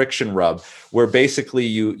mitten friction rub, where basically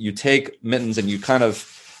you take mittens and you kind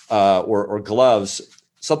of, or gloves,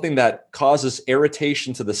 something that causes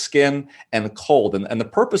irritation to the skin and cold. And the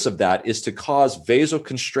purpose of that is to cause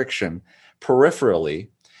vasoconstriction peripherally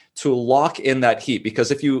to lock in that heat.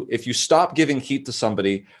 Because if you stop giving heat to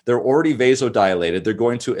somebody, they're already vasodilated. They're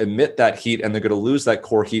going to emit that heat and they're going to lose that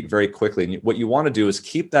core heat very quickly. And what you want to do is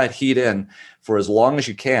keep that heat in for as long as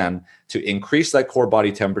you can to increase that core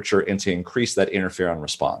body temperature and to increase that interferon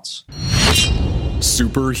response.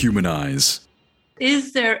 Superhumanize.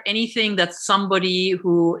 Is there anything that somebody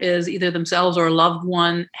who is either themselves or a loved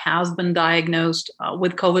one has been diagnosed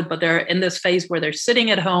with COVID, but they're in this phase where they're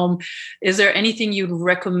sitting at home? Is there anything you'd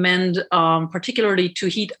recommend, particularly to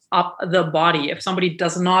heat up the body? If somebody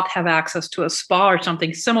does not have access to a spa or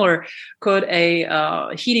something similar, could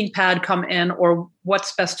a heating pad come in, or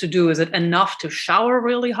what's best to do? Is it enough to shower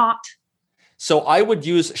really hot? So I would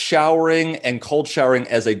use showering and cold showering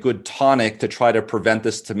as a good tonic to try to prevent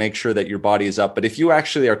this, to make sure that your body is up. But if you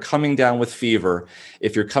actually are coming down with fever,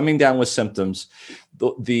 if you're coming down with symptoms,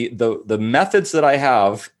 the methods that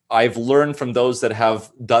I've learned from those that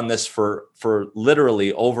have done this for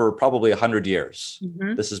literally over probably 100 years.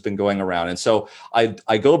 Mm-hmm. This has been going around. And so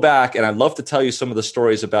I go back, and I'd love to tell you some of the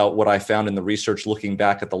stories about what I found in the research looking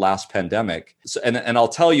back at the last pandemic. So, and I'll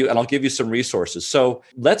tell you, and I'll give you some resources. So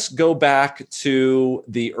let's go back to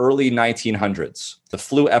the early 1900s. The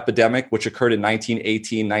flu epidemic, which occurred in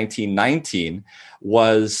 1918, 1919,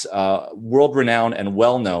 was world-renowned and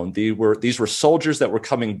well-known. These were soldiers that were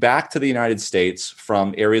coming back to the United States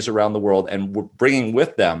from areas around the world and were bringing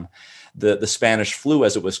with them the Spanish flu,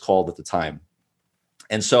 as it was called at the time.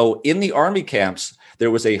 And so in the army camps,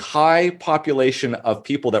 there was a high population of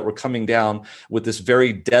people that were coming down with this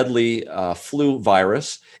very deadly flu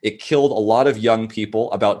virus. It killed a lot of young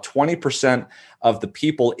people. About 20% of the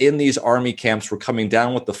people in these army camps were coming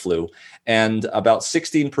down with the flu, and about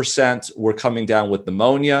 16% were coming down with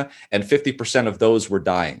pneumonia, and 50% of those were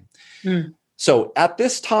dying. Mm. So at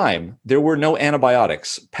this time, there were no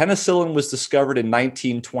antibiotics. Penicillin was discovered in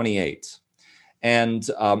 1928. And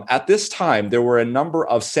at this time, there were a number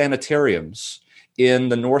of sanitariums in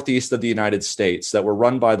the northeast of the United States that were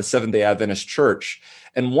run by the Seventh-day Adventist Church.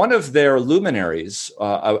 And one of their luminaries,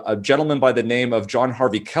 a gentleman by the name of John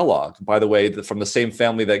Harvey Kellogg, by the way, from the same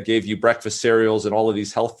family that gave you breakfast cereals and all of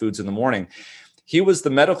these health foods in the morning, he was the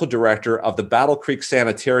medical director of the Battle Creek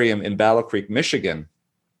Sanitarium in Battle Creek, Michigan.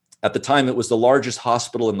 At the time, it was the largest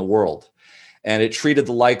hospital in the world. And it treated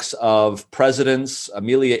the likes of presidents,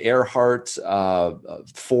 Amelia Earhart,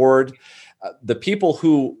 Ford, the people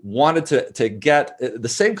who wanted to get the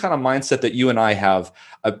same kind of mindset that you and I have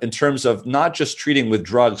in terms of not just treating with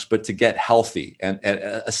drugs, but to get healthy. And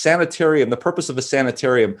a sanitarium, the purpose of a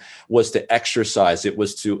sanitarium was to exercise. It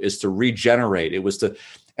was to regenerate. It was to,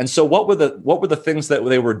 and so what were the things that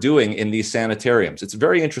they were doing in these sanitariums? It's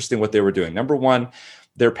very interesting what they were doing. Number one,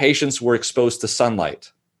 their patients were exposed to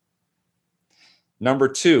sunlight. Number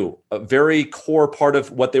two, a very core part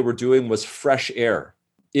of what they were doing was fresh air.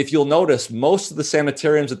 If you'll notice, most of the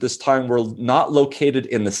sanitariums at this time were not located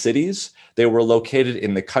in the cities. They were located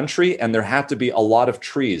in the country, and there had to be a lot of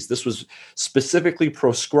trees. This was specifically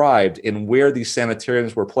prescribed in where these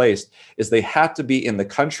sanitariums were placed, is they had to be in the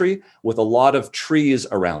country with a lot of trees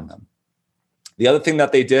around them. The other thing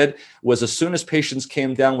that they did was, as soon as patients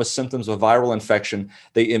came down with symptoms of viral infection,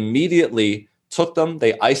 they immediately took them,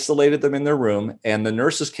 they isolated them in their room, and the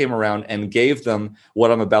nurses came around and gave them what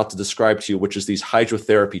I'm about to describe to you, which is these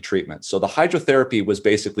hydrotherapy treatments. So the hydrotherapy was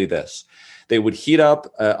basically this. They would heat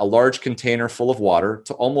up a large container full of water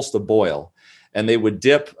to almost a boil, and they would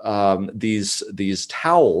dip these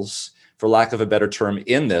towels, for lack of a better term,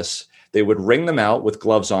 in this. They would wring them out with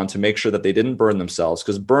gloves on to make sure that they didn't burn themselves,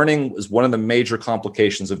 because burning is one of the major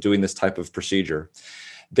complications of doing this type of procedure.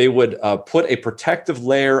 They would put a protective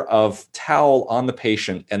layer of towel on the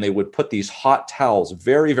patient, and they would put these hot towels,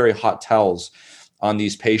 very, very hot towels, on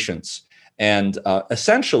these patients. And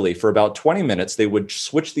essentially, for about 20 minutes, they would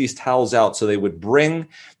switch these towels out. So they would bring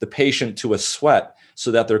the patient to a sweat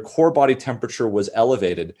so that their core body temperature was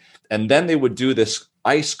elevated. And then they would do this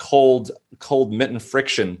ice cold mitten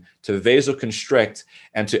friction to vasoconstrict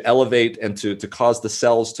and to elevate and to cause the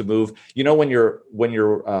cells to move. You know, when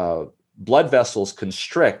your blood vessels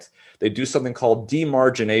constrict, they do something called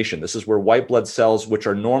demargination. This is where white blood cells, which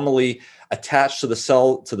are normally attached to the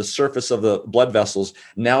surface of the blood vessels,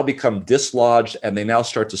 now become dislodged, and they now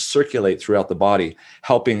start to circulate throughout the body,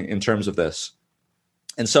 helping in terms of this.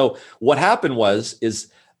 And so what happened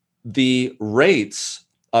is the rates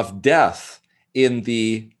of death in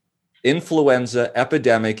the influenza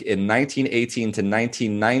epidemic in 1918 to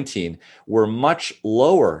 1919 were much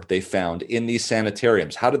lower, they found, in these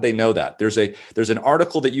sanitariums. How did they know that? There's an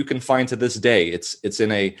article that you can find to this day. It's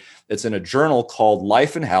in a journal called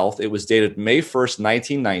Life and Health. It was dated May 1st,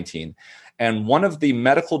 1919. And one of the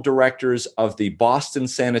medical directors of the Boston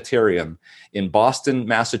Sanitarium in Boston,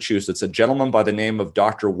 Massachusetts, a gentleman by the name of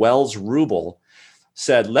Dr. Wells Rubel,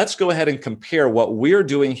 said, let's go ahead and compare what we're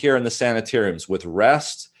doing here in the sanitariums with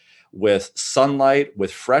rest, with sunlight,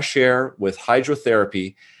 with fresh air, with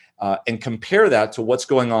hydrotherapy, and compare that to what's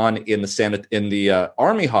going on in the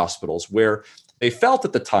army hospitals, where they felt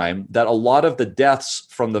at the time that a lot of the deaths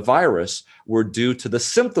from the virus were due to the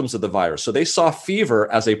symptoms of the virus. So they saw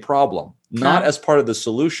fever as a problem, not as part of the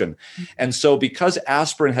solution. And so because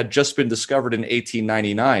aspirin had just been discovered in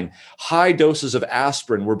 1899, high doses of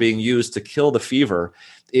aspirin were being used to kill the fever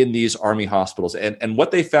in these army hospitals. And what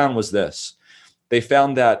they found was this. They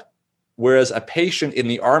found that whereas a patient in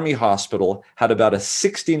the army hospital had about a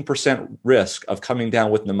 16% risk of coming down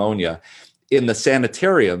with pneumonia, in the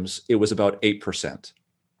sanitariums, it was about 8%.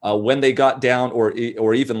 When they got down, or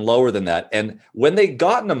even lower than that, and when they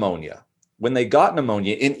got pneumonia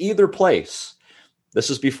in either place, this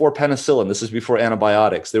is before penicillin, this is before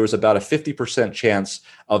antibiotics, there was about a 50% chance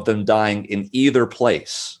of them dying in either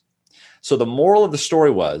place. So the moral of the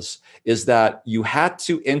story is that you had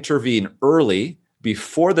to intervene early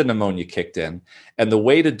before the pneumonia kicked in, and the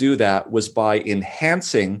way to do that was by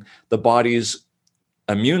enhancing the body's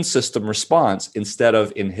immune system response instead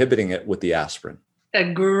of inhibiting it with the aspirin.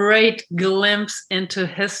 A great glimpse into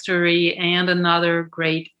history and another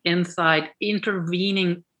great insight,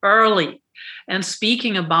 intervening early. And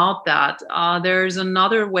speaking about that, there's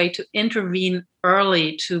another way to intervene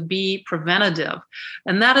early to be preventative,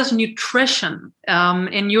 and that is nutrition.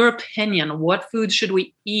 In your opinion, what foods should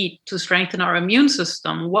we eat to strengthen our immune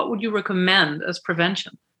system? What would you recommend as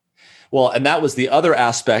prevention? Well, and that was the other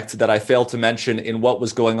aspect that I failed to mention in what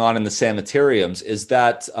was going on in the sanitariums, is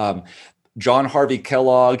that John Harvey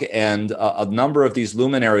Kellogg and a number of these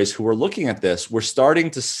luminaries who were looking at this were starting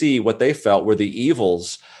to see what they felt were the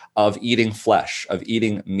evils of eating flesh, of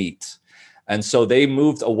eating meat. And so they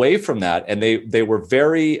moved away from that, and they were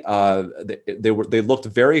very they looked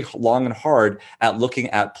very long and hard at looking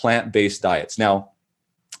at plant-based diets. Now,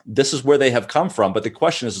 this is where they have come from, but the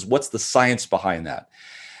question is what's the science behind that?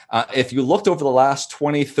 If you looked over the last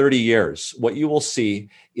 20, 30 years, what you will see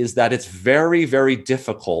is that it's very, very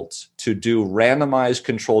difficult to do randomized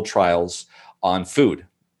controlled trials on food.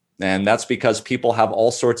 And that's because people have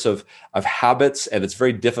all sorts of habits, and it's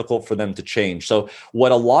very difficult for them to change. So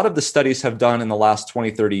what a lot of the studies have done in the last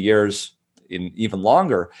 20, 30 years, even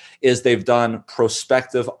longer, is they've done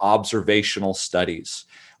prospective observational studies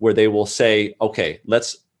where they will say, okay,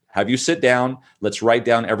 let's have you sit down, let's write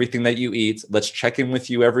down everything that you eat, let's check in with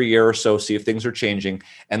you every year or so, see if things are changing,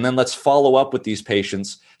 and then let's follow up with these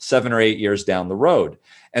patients 7 or 8 years down the road.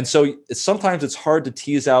 And so sometimes it's hard to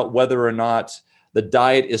tease out whether or not the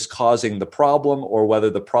diet is causing the problem or whether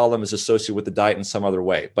the problem is associated with the diet in some other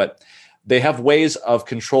way. But they have ways of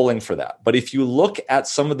controlling for that. But if you look at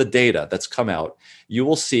some of the data that's come out, you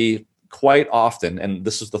will see quite often, and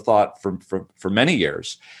this is the thought for many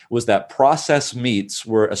years, was that processed meats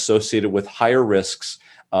were associated with higher risks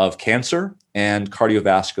of cancer and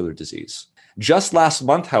cardiovascular disease. Just last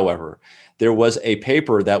month, however, there was a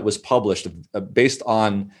paper that was published based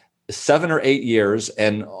on 7 or 8 years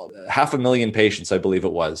and 500,000 patients, I believe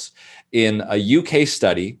it was, in a UK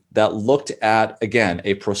study that looked at, again,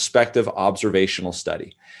 a prospective observational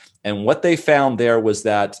study. And what they found there was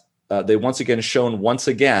that they once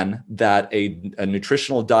again that a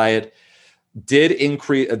nutritional diet did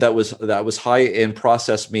increase, that was high in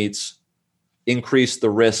processed meats, increase the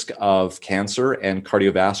risk of cancer and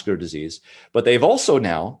cardiovascular disease. But they've also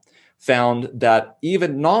now found that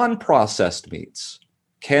even non-processed meats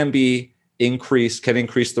can increase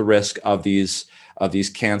the risk of these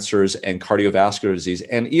cancers and cardiovascular disease.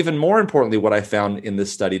 And even more importantly, what I found in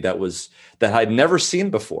this study that I'd never seen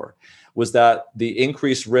before was that the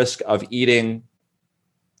increased risk of eating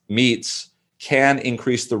meats can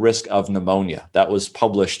increase the risk of pneumonia. That was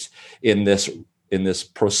published in this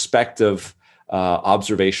prospective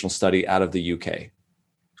observational study out of the UK.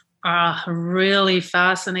 Really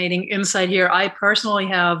fascinating insight here. I personally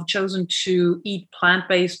have chosen to eat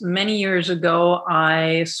plant-based many years ago.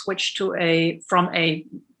 I switched I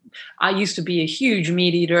used to be a huge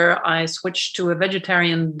meat eater. I switched to a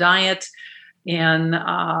vegetarian diet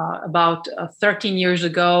about 13 years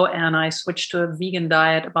ago, and I switched to a vegan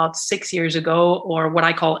diet about 6 years ago, or what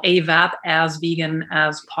I call AVAP, as vegan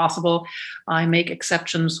as possible. I make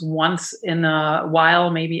exceptions once in a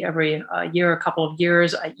while, maybe every year, a couple of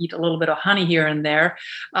years. I eat a little bit of honey here and there.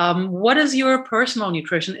 What is your personal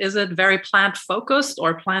nutrition? Is it very plant-focused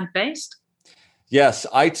or plant-based? Yes,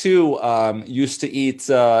 I too used to eat.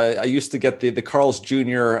 I used to get the Carl's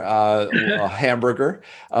Jr. Hamburger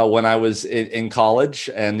when I was in college,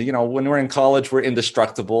 and when we're in college, we're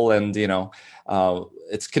indestructible, and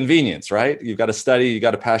it's convenience, right? You've got to study, you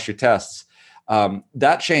got to pass your tests.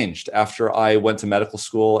 That changed after I went to medical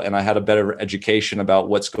school, and I had a better education about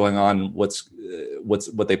what's going on,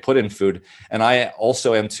 what they put in food, and I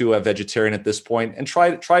also am too a vegetarian at this point, and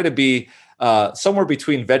try to be somewhere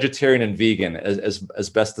between vegetarian and vegan as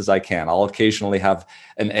best as I can. I'll occasionally have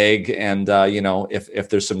an egg, and if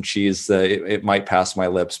there's some cheese, it might pass my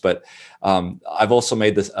lips. But I've also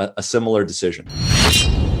made this a similar decision.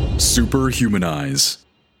 Superhumanize.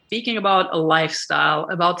 Speaking about a lifestyle,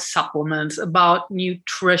 about supplements, about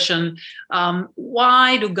nutrition,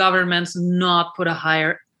 why do governments not put a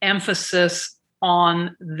higher emphasis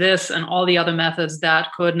on this and all the other methods that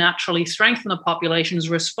could naturally strengthen the population's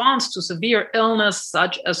response to severe illness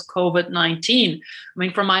such as COVID-19? I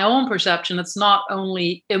mean, from my own perception, it's not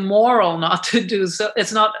only immoral not to do so.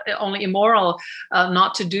 It's not only immoral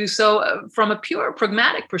not to do so. From a pure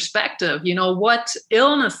pragmatic perspective, what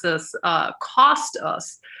illnesses cost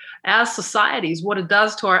us as societies, what it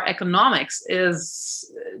does to our economics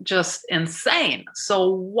is just insane. So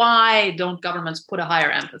why don't governments put a higher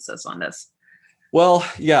emphasis on this? Well,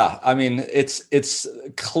 yeah, I mean, it's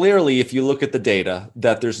clearly, if you look at the data,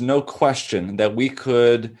 that there's no question that we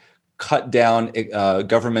could cut down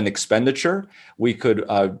government expenditure. We could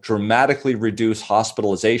dramatically reduce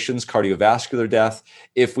hospitalizations, cardiovascular death,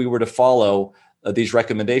 if we were to follow these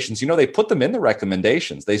recommendations. They put them in the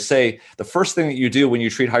recommendations. They say the first thing that you do when you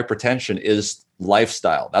treat hypertension is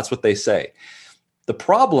lifestyle. That's what they say. The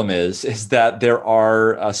problem is that there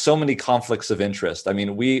are so many conflicts of interest. I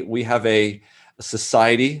mean, we have a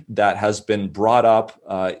society that has been brought up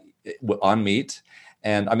on meat.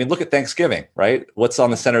 And I mean, look at Thanksgiving, right? What's on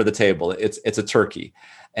the center of the table? It's a turkey.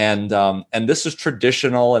 And this is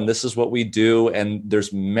traditional, and this is what we do. And there's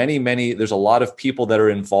there's a lot of people that are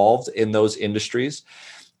involved in those industries.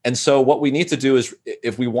 And so what we need to do is,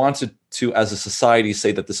 if we wanted to, as a society,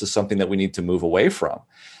 say that this is something that we need to move away from,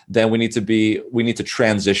 then we need to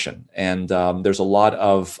transition. And there's a lot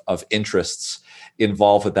of interests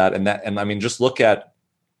involved with that. And I mean, just look at,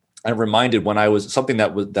 I'm reminded when I was, something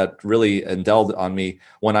that really indwelled on me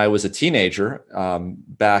when I was a teenager,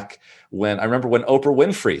 back when I remember when Oprah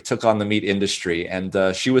Winfrey took on the meat industry, and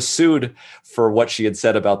she was sued for what she had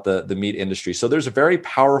said about the meat industry. So there's a very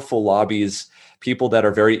powerful lobbies, people that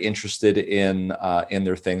are very interested in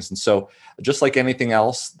their things. And so just like anything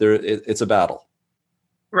else, it's a battle.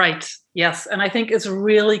 Right. Yes. And I think it's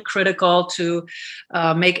really critical to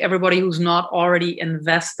make everybody who's not already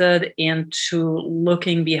invested into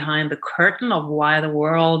looking behind the curtain of why the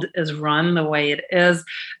world is run the way it is.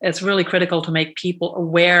 It's really critical to make people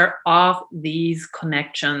aware of these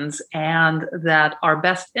connections, and that our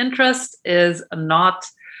best interest is not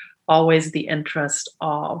always the interest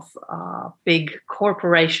of big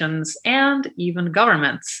corporations and even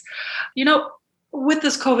governments. With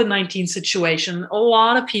this COVID-19 situation, a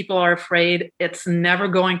lot of people are afraid it's never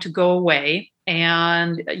going to go away.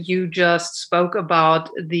 And you just spoke about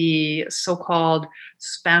the so-called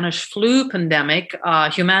Spanish flu pandemic.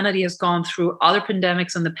 Humanity has gone through other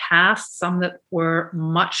pandemics in the past, some that were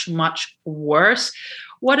much, much worse.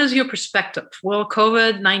 What is your perspective? Will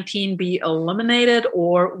COVID-19 be eliminated,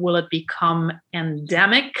 or will it become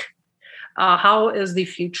endemic? How is the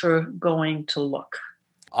future going to look?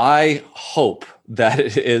 I hope that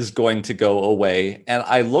it is going to go away, and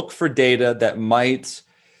I look for data that might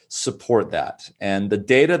support that. And the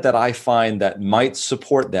data that I find that might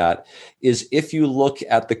support that is if you look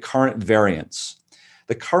at the current variants.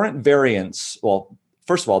 The current variants, well,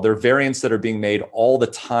 first of all, there are variants that are being made all the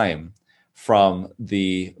time from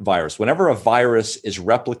the virus. Whenever a virus is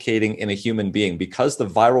replicating in a human being, because the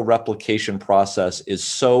viral replication process is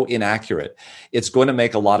so inaccurate, it's going to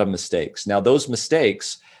make a lot of mistakes. Now, those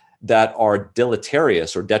mistakes that are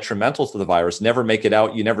deleterious or detrimental to the virus never make it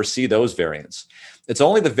out. You never see those variants. It's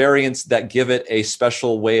only the variants that give it a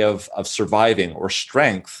special way of surviving or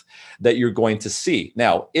strength that you're going to see.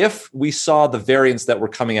 Now, if we saw the variants that were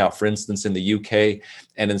coming out, for instance, in the UK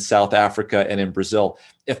and in South Africa and in Brazil,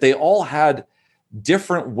 if they all had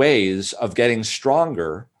different ways of getting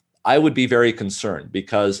stronger, I would be very concerned,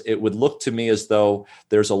 because it would look to me as though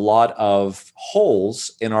there's a lot of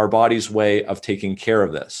holes in our body's way of taking care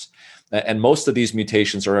of this. And most of these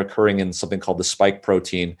mutations are occurring in something called the spike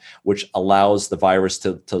protein, which allows the virus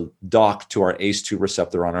to dock to our ACE2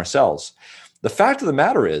 receptor on our cells. The fact of the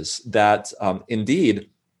matter is that indeed,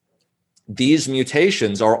 these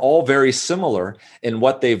mutations are all very similar in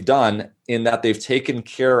what they've done, in that they've taken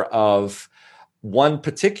care of one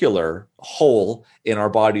particular hole in our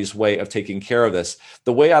body's way of taking care of this.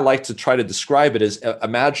 The way I like to try to describe it is,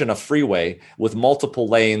 imagine a freeway with multiple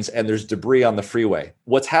lanes and there's debris on the freeway.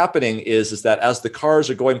 What's happening is that as the cars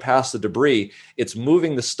are going past the debris, it's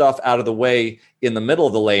moving the stuff out of the way in the middle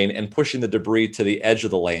of the lane and pushing the debris to the edge of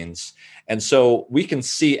the lanes. And so we can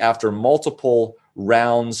see, after multiple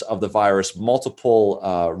rounds of the virus, multiple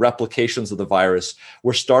replications of the virus,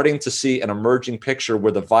 we're starting to see an emerging picture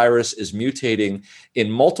where the virus is mutating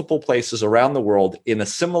in multiple places around the world in a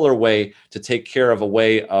similar way to take care of a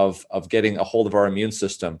way of getting a hold of our immune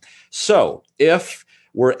system. So if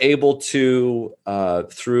we're able to,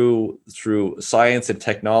 through science and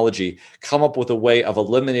technology, come up with a way of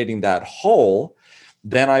eliminating that hole,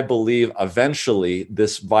 then I believe eventually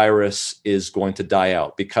this virus is going to die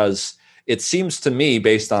out, because it seems to me,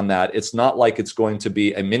 based on that, it's not like it's going to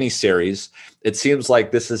be a mini series. It seems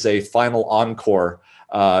like this is a final encore.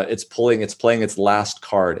 It's playing its last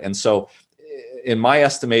card. And so in my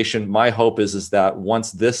estimation, my hope is that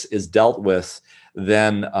once this is dealt with,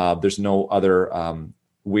 then there's no other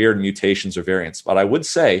weird mutations or variants. But I would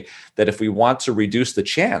say that if we want to reduce the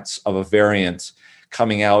chance of a variant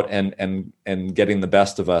coming out and getting the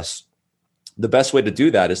best of us, the best way to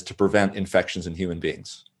do that is to prevent infections in human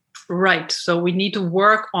beings. Right. So we need to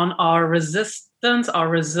work on our resistance, our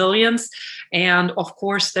resilience. And of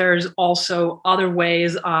course, there's also other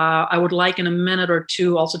ways. I would like in a minute or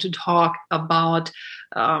two also to talk about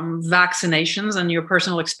vaccinations and your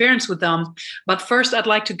personal experience with them. But first, I'd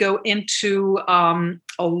like to go into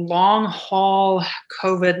a long haul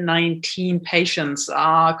COVID-19 patients.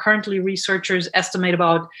 Currently, researchers estimate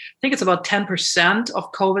I think it's about 10%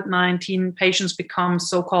 of COVID-19 patients become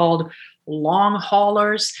so-called long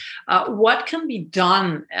haulers. What can be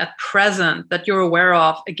done at present that you're aware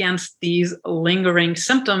of against these lingering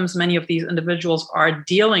symptoms many of these individuals are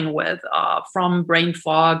dealing with, from brain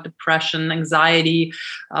fog, depression, anxiety,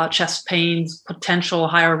 chest pains, potential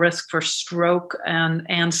higher risk for stroke,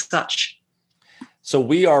 and such? So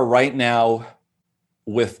we are right now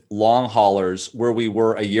with long haulers where we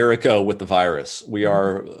were a year ago with the virus. We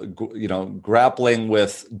are, grappling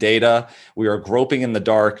with data. We are groping in the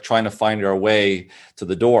dark, trying to find our way to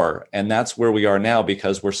the door. And that's where we are now,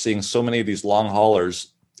 because we're seeing so many of these long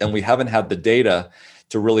haulers and we haven't had the data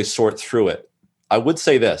to really sort through it. I would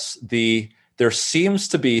say this, there seems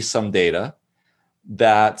to be some data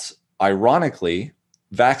that, ironically,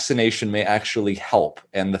 vaccination may actually help.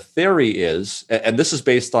 And the theory is, and this is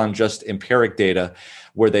based on just empiric data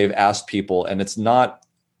where they've asked people, and it's not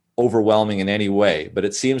overwhelming in any way, but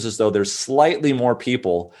it seems as though there's slightly more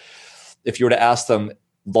people, if you were to ask them,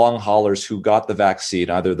 long haulers who got the vaccine,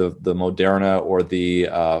 either the Moderna or the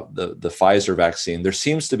Pfizer vaccine, there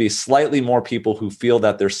seems to be slightly more people who feel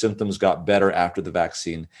that their symptoms got better after the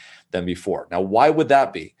vaccine than before. Now, why would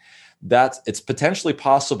that be? That it's potentially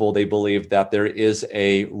possible, they believe, that there is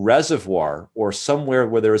a reservoir or somewhere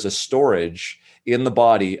where there is a storage in the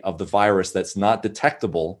body of the virus that's not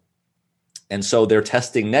detectable. And so they're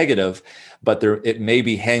testing negative, but it may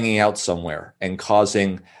be hanging out somewhere and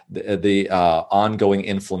causing the ongoing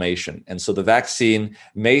inflammation. And so the vaccine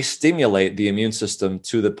may stimulate the immune system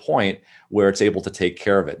to the point where it's able to take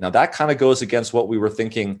care of it. Now, that kind of goes against what we were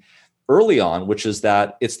thinking early on, which is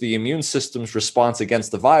that it's the immune system's response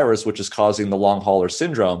against the virus, which is causing the long hauler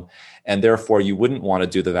syndrome. And therefore, you wouldn't want to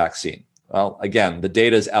do the vaccine. Well, again, the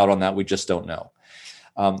data is out on that. We just don't know.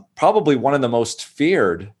 Probably one of the most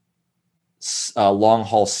feared long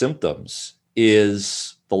haul symptoms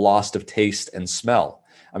is the loss of taste and smell.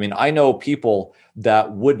 I mean, I know people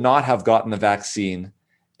that would not have gotten the vaccine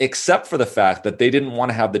except for the fact that they didn't want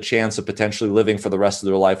to have the chance of potentially living for the rest of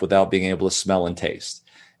their life without being able to smell and taste.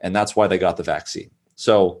 And that's why they got the vaccine.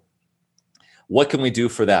 So what can we do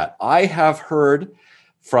for that? I have heard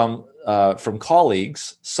from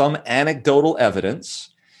colleagues some anecdotal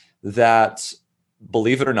evidence that,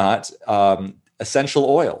 believe it or not, essential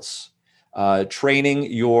oils,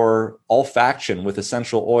 training your olfaction with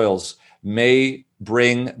essential oils may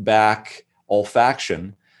bring back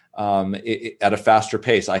olfaction at a faster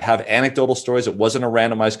pace. I have anecdotal stories. It wasn't a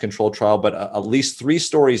randomized controlled trial, but at least 3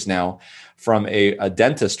 stories now from a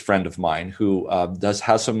dentist friend of mine who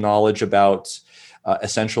has some knowledge about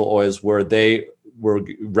essential oils, where they were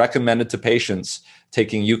recommended to patients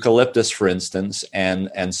taking eucalyptus, for instance,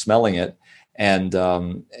 and smelling it. And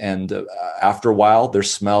after a while, their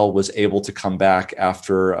smell was able to come back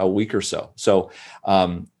after a week or so. So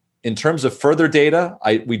in terms of further data,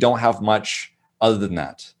 we don't have much other than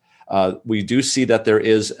that. We do see that there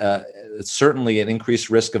is certainly an increased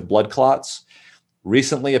risk of blood clots.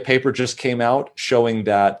 Recently, a paper just came out showing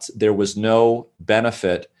that there was no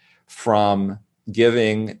benefit from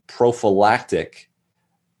giving prophylactic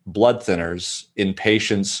blood thinners in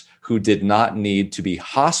patients who did not need to be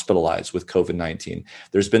hospitalized with COVID-19.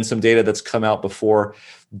 There's been some data that's come out before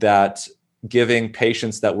that giving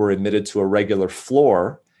patients that were admitted to a regular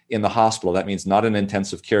floor in the hospital, that means not an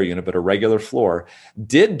intensive care unit, but a regular floor,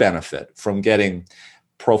 did benefit from getting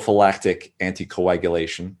prophylactic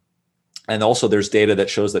anticoagulation. And also there's data that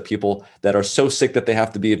shows that people that are so sick that they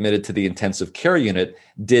have to be admitted to the intensive care unit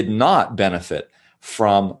did not benefit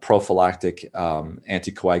from prophylactic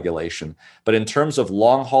anticoagulation. But in terms of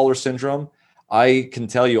long hauler syndrome, I can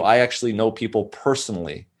tell you, I actually know people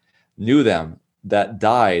personally, knew them, that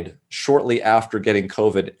died shortly after getting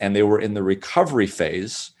COVID, and they were in the recovery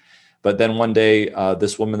phase. But then one day,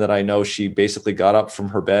 this woman that I know, she basically got up from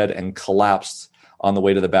her bed and collapsed on the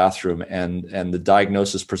way to the bathroom, and the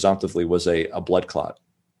diagnosis presumptively was a blood clot.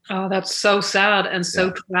 Oh, that's so sad and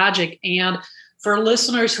so tragic. And for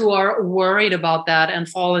listeners who are worried about that and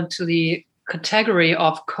fall into the category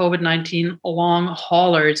of COVID-19 long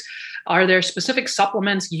haulers, are there specific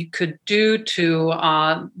supplements you could do to,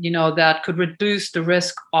 that could reduce the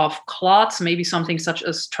risk of clots? Maybe something such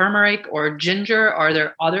as turmeric or ginger. Are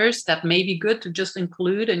there others that may be good to just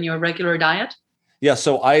include in your regular diet? Yeah,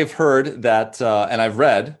 so I've heard that, and I've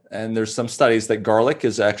read, and there's some studies that garlic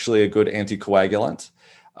is actually a good anticoagulant.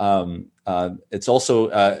 It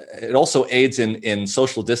also aids in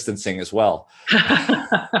social distancing as well.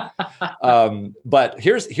 But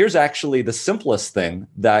here's actually the simplest thing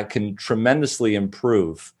that can tremendously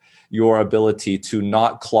improve your ability to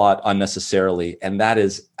not clot unnecessarily, and that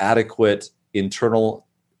is adequate internal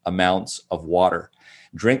amounts of water.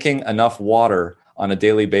 Drinking enough water on a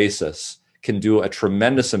daily basis can do a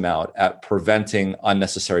tremendous amount at preventing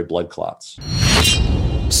unnecessary blood clots.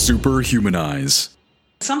 Superhumanize.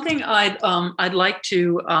 Something I'd like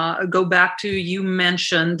to go back to. You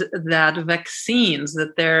mentioned that vaccines,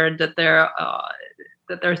 that their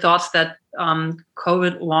thoughts that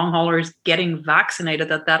COVID long haulers getting vaccinated,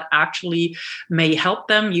 that actually may help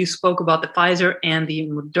them. You spoke about the Pfizer and the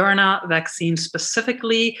Moderna vaccine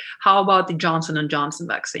specifically. How about the Johnson & Johnson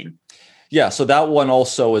vaccine? Yeah, so that one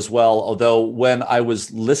also as well, although when I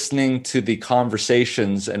was listening to the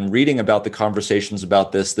conversations and reading about the conversations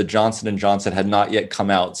about this, the Johnson & Johnson had not yet come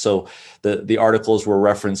out. So the articles were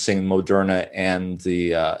referencing Moderna and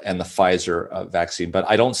the Pfizer vaccine, but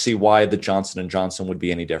I don't see why the Johnson & Johnson would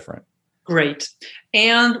be any different. Great.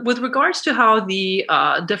 And with regards to how the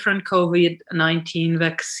different COVID-19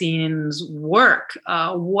 vaccines work,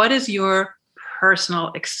 what is your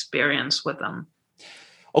personal experience with them?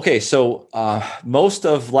 Okay, so most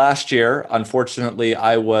of last year, unfortunately,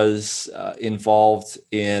 I was involved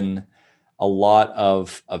in a lot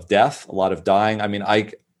of death, a lot of dying. I mean,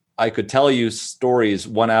 I could tell you stories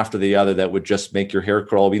one after the other that would just make your hair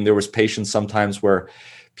curl. I mean, there was patients sometimes where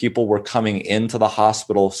people were coming into the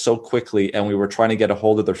hospital so quickly, and we were trying to get a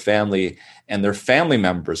hold of their family, and their family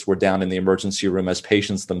members were down in the emergency room as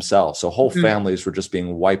patients themselves. So whole families were just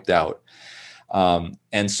being wiped out.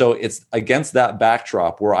 And so it's against that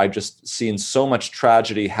backdrop where I've just seen so much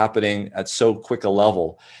tragedy happening at so quick a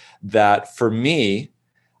level that for me,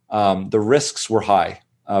 the risks were high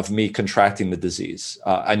of me contracting the disease.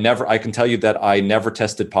 I can tell you that I never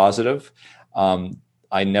tested positive.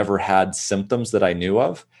 I never had symptoms that I knew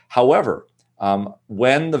of. However,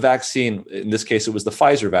 when the vaccine, in this case, it was the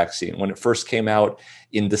Pfizer vaccine, when it first came out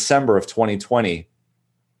in December of 2020,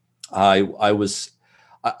 I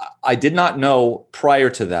did not know prior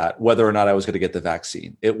to that whether or not I was going to get the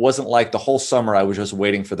vaccine. It wasn't like the whole summer I was just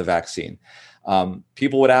waiting for the vaccine.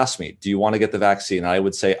 People would ask me, do you want to get the vaccine? And I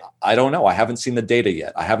would say, I don't know. I haven't seen the data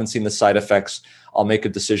yet. I haven't seen the side effects. I'll make a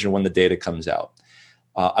decision when the data comes out.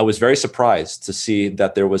 I was very surprised to see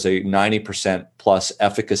that there was a 90% plus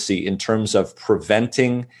efficacy in terms of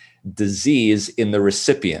preventing disease in the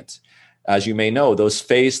recipient. As you may know, those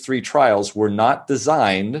phase 3 trials were not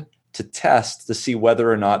designed to test to see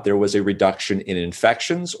whether or not there was a reduction in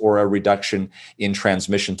infections or a reduction in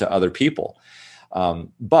transmission to other people.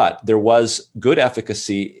 But there was good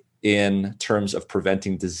efficacy in terms of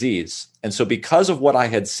preventing disease. And so because of what I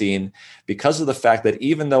had seen, because of the fact that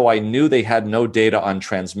even though I knew they had no data on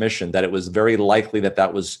transmission, that it was very likely that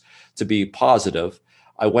that was to be positive,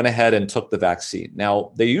 I went ahead and took the vaccine.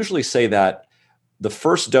 Now, they usually say that the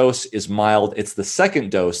first dose is mild. It's the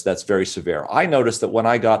second dose that's very severe. I noticed that when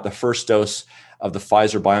I got the first dose of the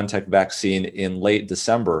Pfizer-BioNTech vaccine in late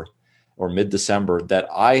December or mid-December, that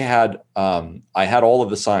I had all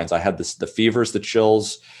of the signs. I had the fevers, the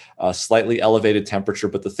chills, slightly elevated temperature.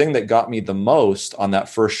 But the thing that got me the most on that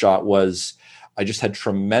first shot was I just had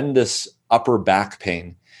tremendous upper back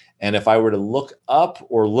pain. And if I were to look up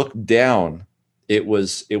or look down, it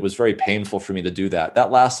was very painful for me to do that.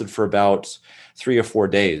 That lasted for about 3 or 4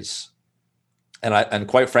 days. And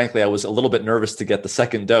quite frankly, I was a little bit nervous to get the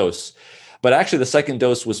second dose. But actually, the second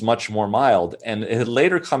dose was much more mild. And it had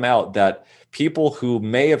later come out that people who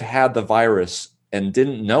may have had the virus and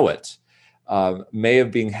didn't know it may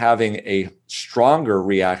have been having a stronger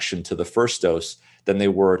reaction to the first dose than they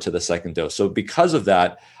were to the second dose. So because of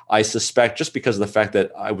that, I suspect, just because of the fact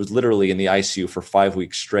that I was literally in the ICU for 5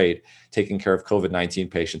 weeks straight taking care of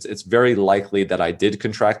COVID-19 patients, it's very likely that I did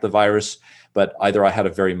contract the virus, but either I had a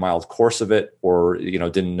very mild course of it or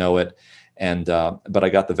didn't know it, but I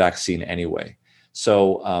got the vaccine anyway.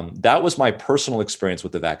 So that was my personal experience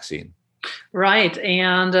with the vaccine. Right.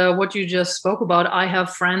 And what you just spoke about, I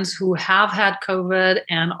have friends who have had COVID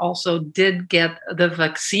and also did get the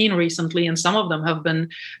vaccine recently. And some of them have been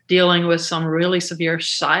dealing with some really severe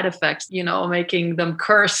side effects, making them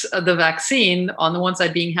curse the vaccine, on the one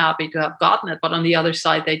side being happy to have gotten it, but on the other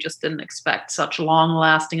side, they just didn't expect such long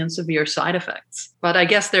lasting and severe side effects. But I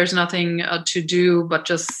guess there's nothing to do but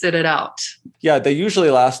just sit it out. Yeah, they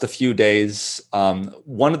usually last a few days.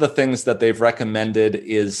 One of the things that they've recommended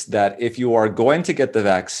is that if you are going to get the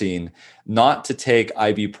vaccine, not to take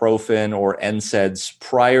ibuprofen or NSAIDs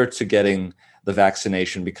prior to getting the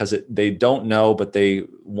vaccination, because they don't know, but they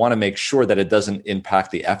want to make sure that it doesn't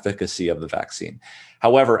impact the efficacy of the vaccine.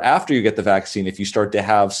 However, after you get the vaccine, if you start to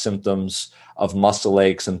have symptoms of muscle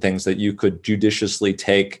aches and things, that you could judiciously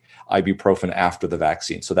take ibuprofen after the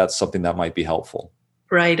vaccine. So that's something that might be helpful.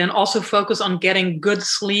 Right. And also focus on getting good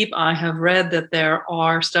sleep. I have read that there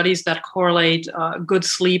are studies that correlate good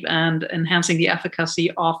sleep and enhancing the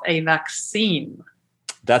efficacy of a vaccine.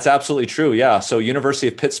 That's absolutely true. Yeah. So University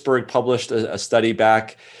of Pittsburgh published a study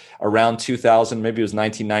back around 2000, maybe it was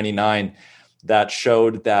 1999, that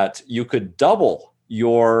showed that you could double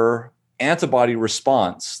your antibody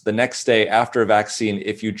response the next day after a vaccine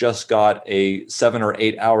if you just got a 7 or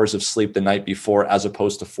 8 hours of sleep the night before, as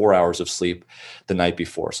opposed to 4 hours of sleep the night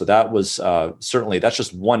before. So that was that's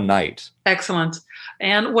just one night. Excellent.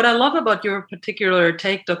 And what I love about your particular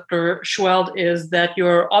take, Dr. Seheult, is that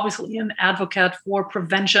you're obviously an advocate for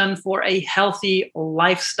prevention, for a healthy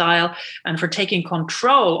lifestyle, and for taking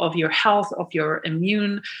control of your health, of your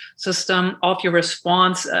immune system, of your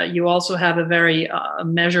response. You also have a very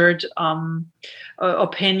measured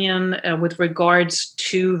opinion with regards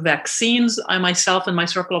to vaccines. I myself, in my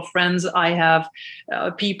circle of friends, I have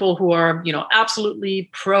people who are, absolutely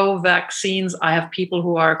pro-vaccines. I have people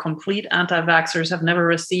who are complete anti-vaxxers, have never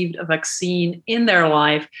received a vaccine in their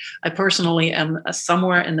life. I personally am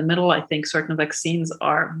somewhere in the middle. I think certain vaccines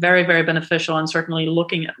are very, very beneficial, and certainly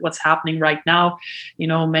looking at what's happening right now,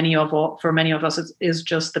 for many of us, it is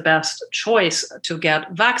just the best choice to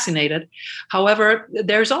get vaccinated. However,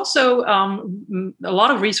 there's also a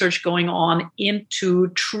lot of research going on into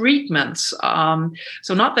treatments.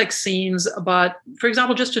 So not vaccines, but for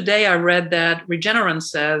example, just today I read that Regeneron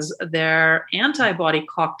says their antibody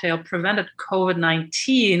cocktail prevented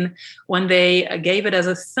COVID-19 when they gave it as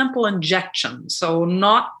a simple injection. So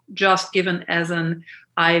not just given as an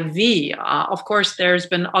IV. Of course, there's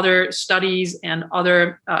been other studies and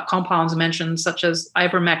other compounds mentioned, such as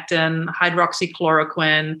ivermectin,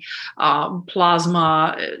 hydroxychloroquine,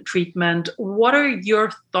 plasma treatment. What are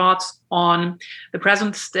your thoughts on the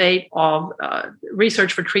present state of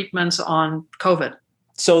research for treatments on COVID?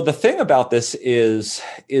 So the thing about this is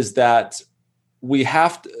that we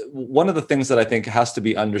have to, one of the things that I think has to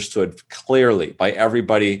be understood clearly by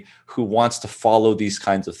everybody who wants to follow these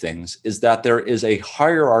kinds of things is that there is a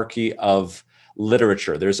hierarchy of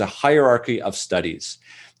literature. There's a hierarchy of studies,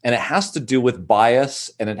 and it has to do with bias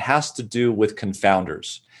and it has to do with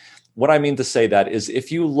confounders. What I mean to say that is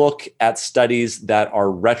if you look at studies that are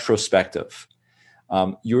retrospective,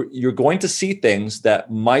 you're going to see things that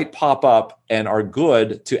might pop up and are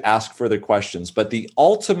good to ask further questions. But the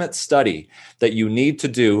ultimate study that you need to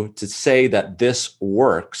do to say that this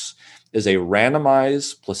works is a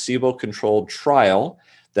randomized, placebo-controlled trial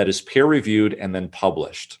that is peer-reviewed and then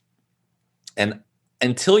published. And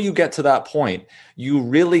until you get to that point, you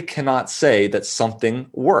really cannot say that something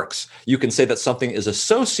works. You can say that something is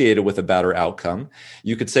associated with a better outcome.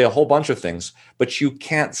 You could say a whole bunch of things, but you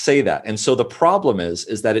can't say that. And so the problem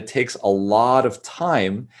is that it takes a lot of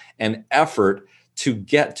time and effort to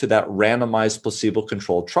get to that randomized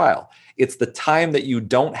placebo-controlled trial. It's the time that you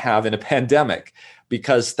don't have in a pandemic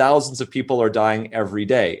because thousands of people are dying every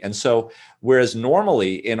day. And so whereas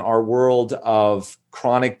normally in our world of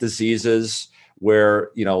chronic diseases, where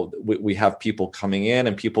we have people coming in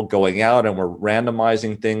and people going out and we're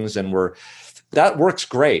randomizing things and that works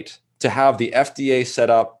great to have the FDA set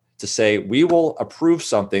up to say we will approve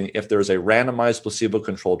something if there's a randomized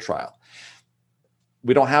placebo-controlled trial.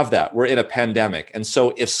 We don't have that. We're in a pandemic. And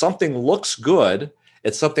so if something looks good,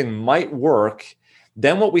 if something might work,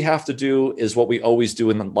 then what we have to do is what we always do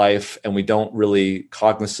in life, and we don't really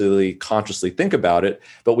consciously think about it,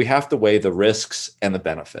 but we have to weigh the risks and the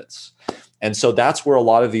benefits. And so that's where a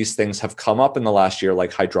lot of these things have come up in the last year,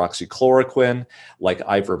 like hydroxychloroquine, like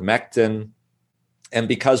ivermectin. And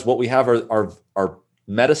because what we have are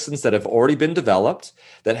medicines that have already been developed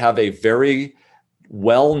that have a very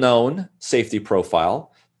well-known safety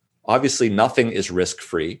profile. Obviously, nothing is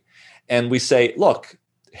risk-free. And we say, look,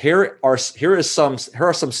 here are some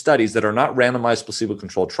studies that are not randomized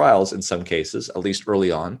placebo-controlled trials in some cases, at least early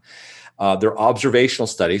on. They're observational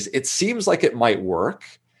studies. It seems like it might work.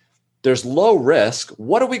 There's low risk.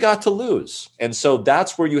 What do we got to lose? And so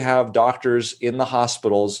that's where you have doctors in the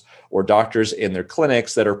hospitals or doctors in their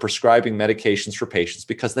clinics that are prescribing medications for patients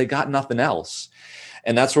because they got nothing else.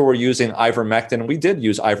 And that's where we're using ivermectin. We did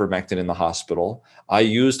use ivermectin in the hospital. I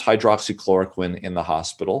used hydroxychloroquine in the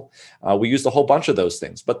hospital. We used a whole bunch of those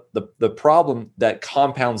things. But the problem that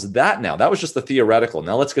compounds that now, that was just the theoretical.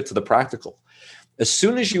 Now let's get to the practical. As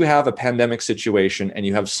soon as you have a pandemic situation and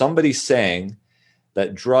you have somebody saying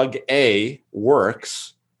that drug A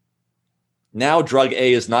works, now drug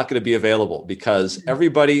A is not going to be available because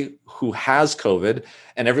everybody who has COVID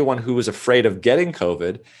and everyone who is afraid of getting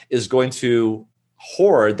COVID is going to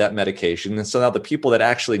hoard that medication. And so now the people that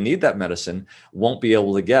actually need that medicine won't be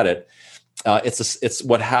able to get it. It's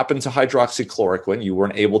what happened to hydroxychloroquine. You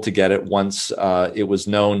weren't able to get it once it was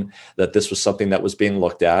known that this was something that was being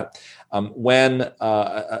looked at. When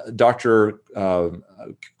Dr.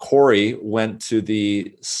 Corey went to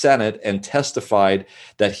the Senate and testified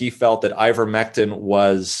that he felt that ivermectin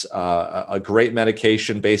was a great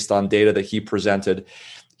medication based on data that he presented,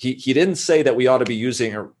 he didn't say that we ought to be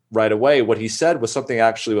using it right away. What he said was something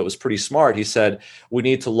actually that was pretty smart. He said, we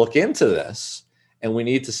need to look into this and we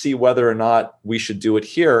need to see whether or not we should do it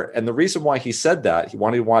here. And the reason why he said that, he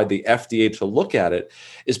wanted the FDA to look at it,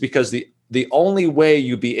 is because the only way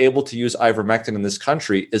you'd be able to use ivermectin in this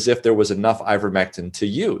country is if there was enough ivermectin to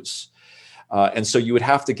use. And so you would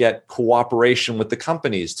have to get cooperation with the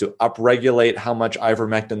companies to upregulate how much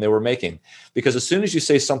ivermectin they were making. Because as soon as you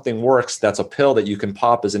say something works, that's a pill that you can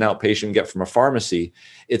pop as an outpatient and get from a pharmacy,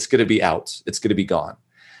 it's going to be out. It's going to be gone.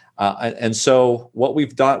 And so what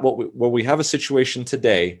we've done, where we have a situation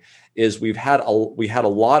today is we had a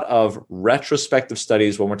lot of retrospective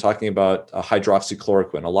studies when we're talking about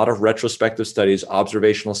hydroxychloroquine, a lot of retrospective studies,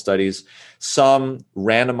 observational studies, some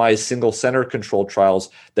randomized single center controlled trials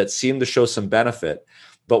that seemed to show some benefit.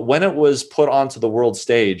 But when it was put onto the world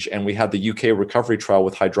stage and we had the UK recovery trial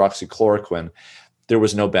with hydroxychloroquine, there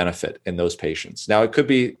was no benefit in those patients. Now, it could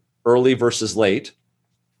be early versus late.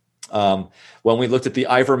 When we looked at the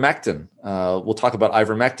ivermectin, we'll talk about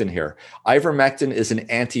ivermectin here. Ivermectin is an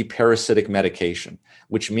anti-parasitic medication,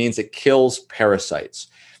 which means it kills parasites.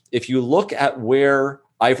 If you look at where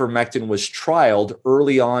ivermectin was trialed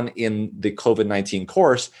early on in the COVID-19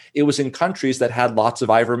 course, it was in countries that had lots of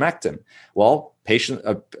ivermectin. Well,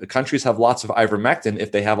 countries have lots of ivermectin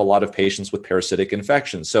if they have a lot of patients with parasitic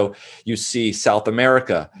infections. So you see South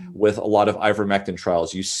America with a lot of ivermectin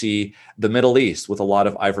trials. You see the Middle East with a lot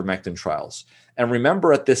of ivermectin trials. And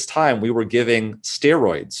remember, at this time, we were giving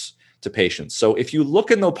steroids to patients. So if you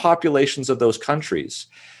look in the populations of those countries,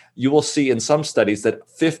 you will see in some studies that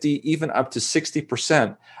 50, even up to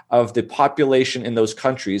 60% of the population in those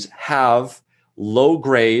countries have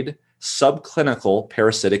low-grade subclinical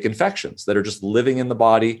parasitic infections that are just living in the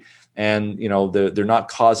body, and they're not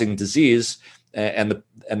causing disease, and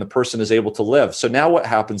the person is able to live. So now what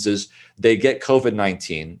happens is they get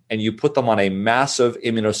COVID-19, and you put them on a massive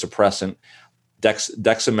immunosuppressant,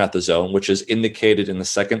 dexamethasone, which is indicated in the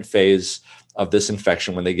second phase of this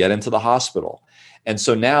infection when they get into the hospital. And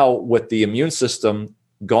so now with the immune system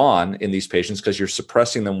gone in these patients, because you're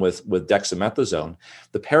suppressing them with dexamethasone,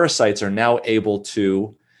 the parasites are now able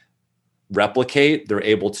to replicate, they're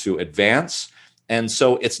able to advance. And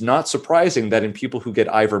so it's not surprising that in people who get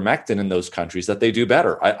ivermectin in those countries that they do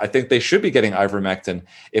better. I think they should be getting ivermectin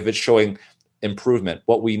if it's showing improvement.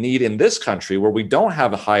 What we need in this country, where we don't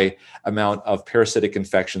have a high amount of parasitic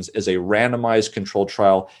infections, is a randomized controlled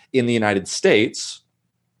trial in the United States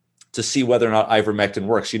to see whether or not ivermectin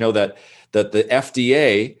works. You know that the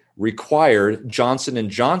FDA required Johnson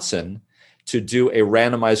 & Johnson to do a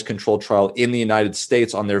randomized controlled trial in the United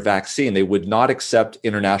States on their vaccine. They would not accept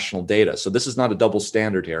international data. So this is not a double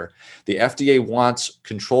standard here. The FDA wants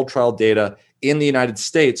controlled trial data in the United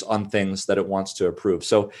States on things that it wants to approve.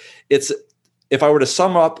 So if I were to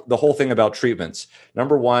sum up the whole thing about treatments,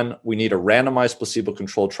 number one, we need a randomized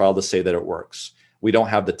placebo-controlled trial to say that it works. We don't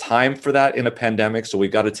have the time for that in a pandemic, so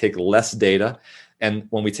we've got to take less data. And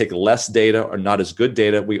when we take less data or not as good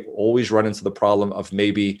data, we always run into the problem of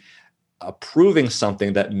maybe approving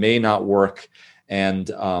something that may not work.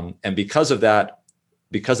 And because of that,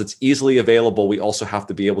 because it's easily available, we also have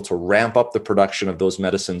to be able to ramp up the production of those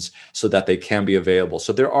medicines so that they can be available.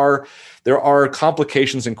 So there are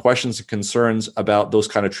complications and questions and concerns about those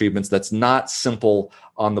kind of treatments that's not simple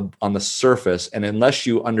on the surface. And unless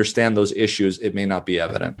you understand those issues, it may not be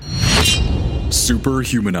evident.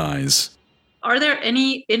 Superhumanize. Are there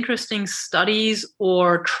any interesting studies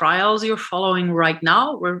or trials you're following right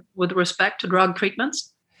now with respect to drug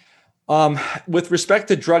treatments? With respect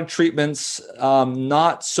to drug treatments,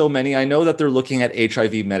 not so many. I know that they're looking at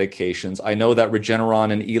HIV medications. I know that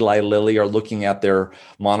Regeneron and Eli Lilly are looking at their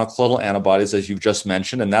monoclonal antibodies, as you've just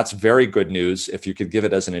mentioned, and that's very good news. If you could give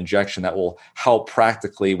it as an injection, that will help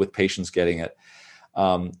practically with patients getting it.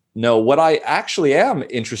 No, what I actually am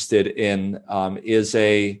interested in is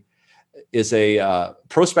a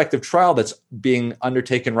prospective trial that's being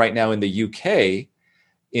undertaken right now in the UK,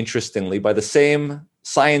 interestingly, by the same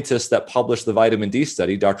scientist that published the vitamin D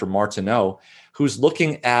study, Dr. Martineau, who's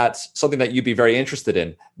looking at something that you'd be very interested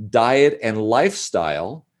in, diet and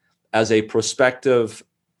lifestyle as a prospective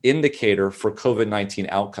indicator for COVID-19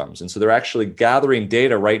 outcomes. And so they're actually gathering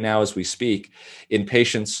data right now as we speak in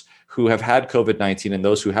patients who have had COVID-19 and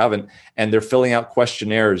those who haven't, and they're filling out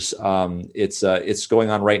questionnaires. It's going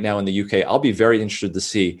on right now in the UK. I'll be very interested to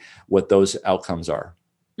see what those outcomes are.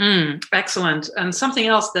 Excellent. And something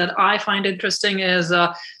else that I find interesting is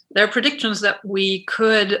there are predictions that we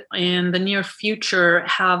could, in the near future,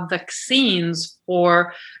 have vaccines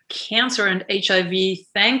for cancer and HIV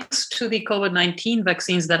thanks to the COVID-19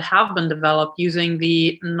 vaccines that have been developed using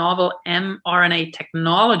the novel mRNA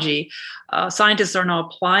technology. Scientists are now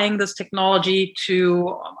applying this technology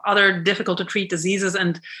to other difficult-to-treat diseases,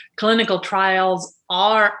 and clinical trials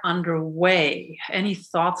are underway. Any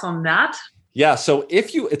thoughts on that? Yeah, so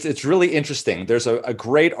it's really interesting. There's a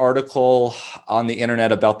great article on the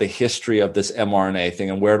internet about the history of this mRNA thing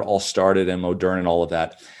and where it all started and Moderna and all of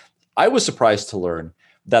that. I was surprised to learn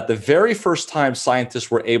that the very first time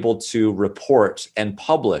scientists were able to report and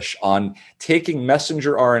publish on taking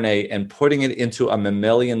messenger RNA and putting it into a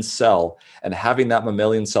mammalian cell and having that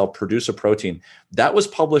mammalian cell produce a protein, that was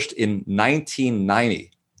published in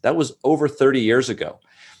 1990. That was over 30 years ago.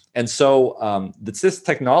 And so this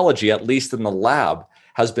technology, at least in the lab,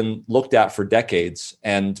 has been looked at for decades.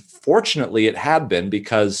 And fortunately, it had been,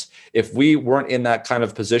 because if we weren't in that kind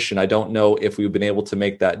of position, I don't know if we've been able to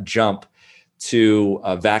make that jump to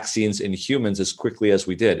vaccines in humans as quickly as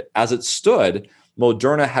we did. As it stood,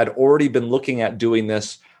 Moderna had already been looking at doing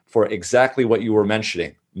this for exactly what you were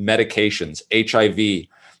mentioning, medications, HIV,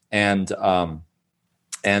 and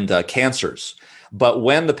cancers. But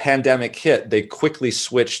when the pandemic hit, they quickly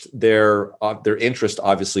switched their interest,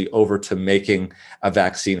 obviously, over to making a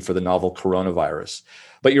vaccine for the novel coronavirus.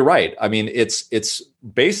 But you're right. I mean, it's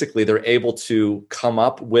basically they're able to come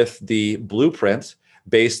up with the blueprint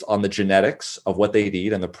based on the genetics of what they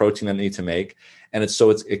need and the protein they need to make, and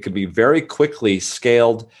it can be very quickly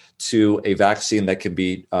scaled to a vaccine that can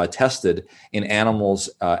be tested in animals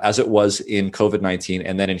as it was in COVID-19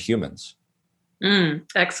 and then in humans.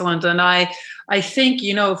 Excellent. And I think,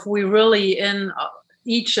 if we really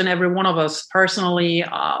each and every one of us personally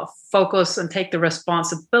focus and take the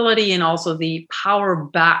responsibility and also the power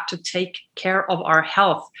back to take care of our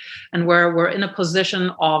health, and where we're in a position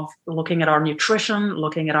of looking at our nutrition,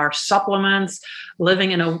 looking at our supplements,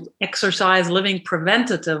 living exercise, living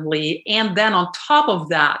preventatively, and then on top of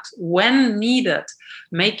that, when needed,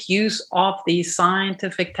 make use of these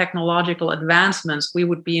scientific technological advancements, we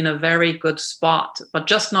would be in a very good spot. But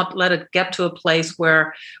just not let it get to a place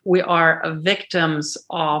where we are victims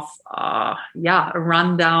of a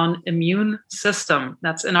rundown immune system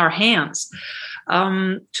that's in our hands,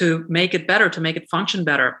 to make it better, to make it function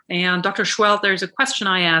better. And Dr. Seheult, there's a question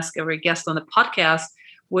I ask every guest on the podcast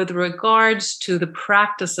with regards to the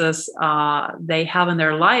practices they have in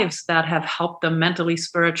their lives that have helped them mentally,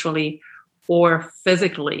 spiritually, or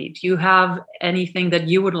physically. Do you have anything that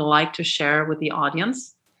you would like to share with the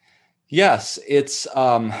audience? Yes, it's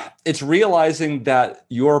realizing that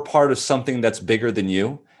you're part of something that's bigger than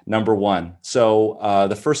you, number one. So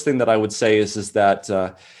the first thing that I would say is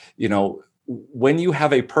that when you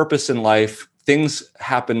have a purpose in life, things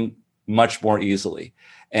happen much more easily.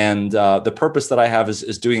 And the purpose that I have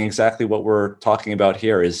is doing exactly what we're talking about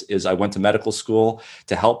here. Is I went to medical school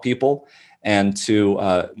to help people and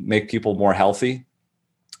to make people more healthy.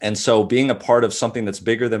 And so being a part of something that's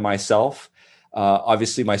bigger than myself,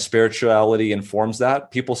 obviously my spirituality informs that.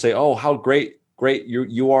 People say, oh, how great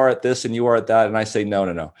you are at this and you are at that. And I say,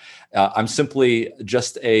 no. I'm simply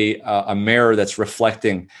just a mirror that's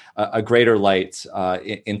reflecting a greater light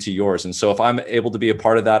into yours. And so if I'm able to be a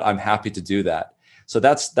part of that, I'm happy to do that. So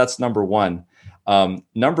that's number one.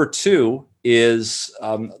 Number two is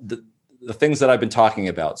the things that I've been talking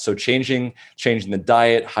about. So changing the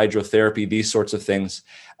diet, hydrotherapy, these sorts of things,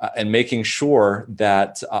 and making sure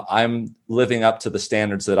that I'm living up to the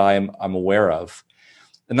standards that I'm aware of.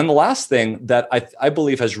 And then the last thing that I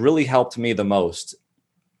believe has really helped me the most,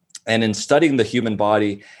 and in studying the human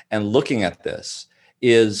body and looking at this,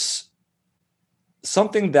 is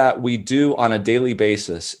something that we do on a daily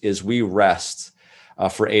basis is we rest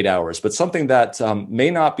for 8 hours. But something that may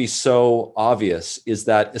not be so obvious is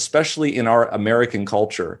that, especially in our American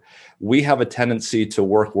culture, we have a tendency to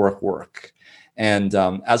work. And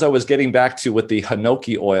as I was getting back to with the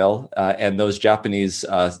Hinoki oil and those Japanese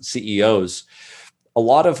CEOs, a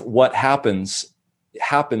lot of what happens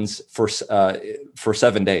for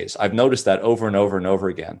 7 days. I've noticed that over and over and over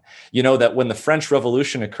again. You know that when the French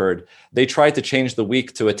Revolution occurred, they tried to change the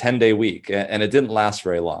week to a 10-day week, and it didn't last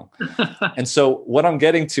very long. And so what I'm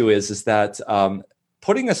getting to is that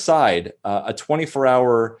putting aside a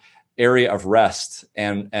 24-hour area of rest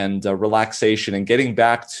and relaxation, and getting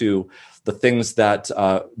back to the things that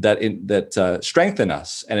strengthen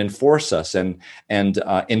us and enforce us and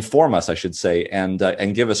inform us, I should say, and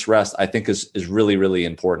give us rest, I think is really, really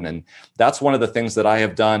important. And that's one of the things that I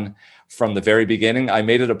have done from the very beginning. I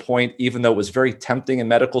made it a point, even though it was very tempting in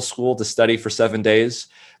medical school to study for 7 days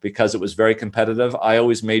because it was very competitive, I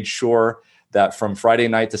always made sure that from Friday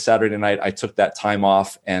night to Saturday night, I took that time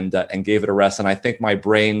off and gave it a rest. And I think my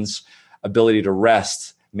brain's ability to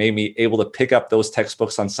rest made me able to pick up those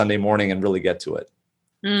textbooks on Sunday morning and really get to it.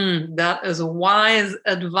 That is wise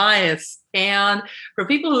advice. And for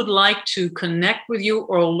people who'd like to connect with you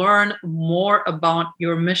or learn more about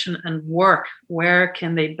your mission and work, where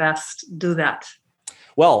can they best do that?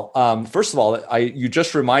 Well, first of all, you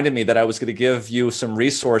just reminded me that I was going to give you some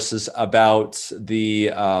resources about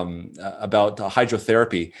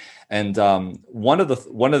hydrotherapy. And one of the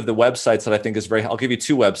websites that I think is I'll give you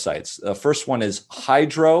two websites. The first one is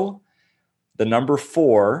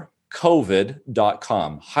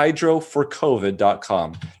hydro4covid.com,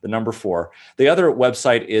 hydroforcovid.com, the number 4. The other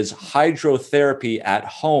website is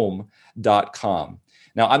hydrotherapyathome.com.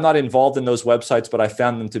 Now, I'm not involved in those websites, but I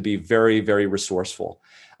found them to be very, very resourceful.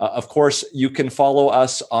 Of course, you can follow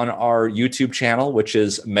us on our YouTube channel, which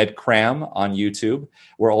is MedCram on YouTube.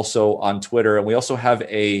 We're also on Twitter, and we also have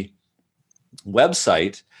a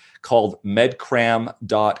website called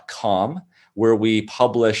medcram.com, where we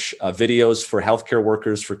publish videos for healthcare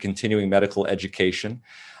workers for continuing medical education.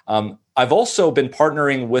 I've also been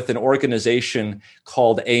partnering with an organization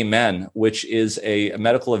called Amen, which is a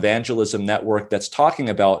medical evangelism network that's talking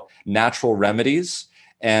about natural remedies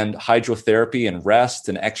and hydrotherapy and rest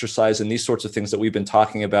and exercise and these sorts of things that we've been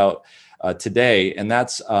talking about today. And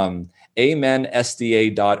that's amensda.org.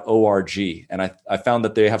 And I found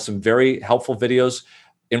that they have some very helpful videos,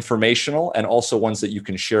 informational, and also ones that you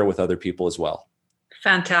can share with other people as well.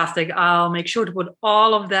 Fantastic. I'll make sure to put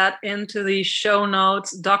all of that into the show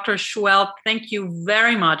notes. Dr. Seheult, thank you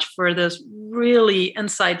very much for this really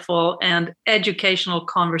insightful and educational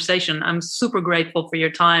conversation. I'm super grateful for your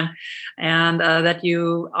time and that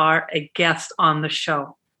you are a guest on the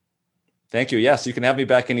show. Thank you. Yes, you can have me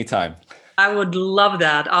back anytime. I would love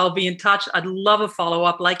that. I'll be in touch. I'd love a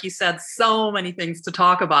follow-up. Like you said, so many things to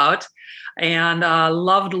talk about. And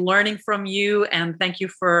loved learning from you. And thank you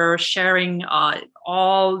for sharing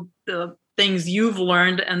all the things you've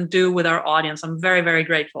learned and do with our audience. I'm very, very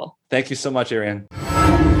grateful. Thank you so much, Ariane.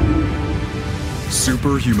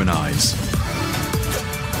 Superhumanize.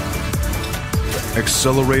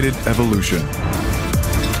 Accelerated evolution.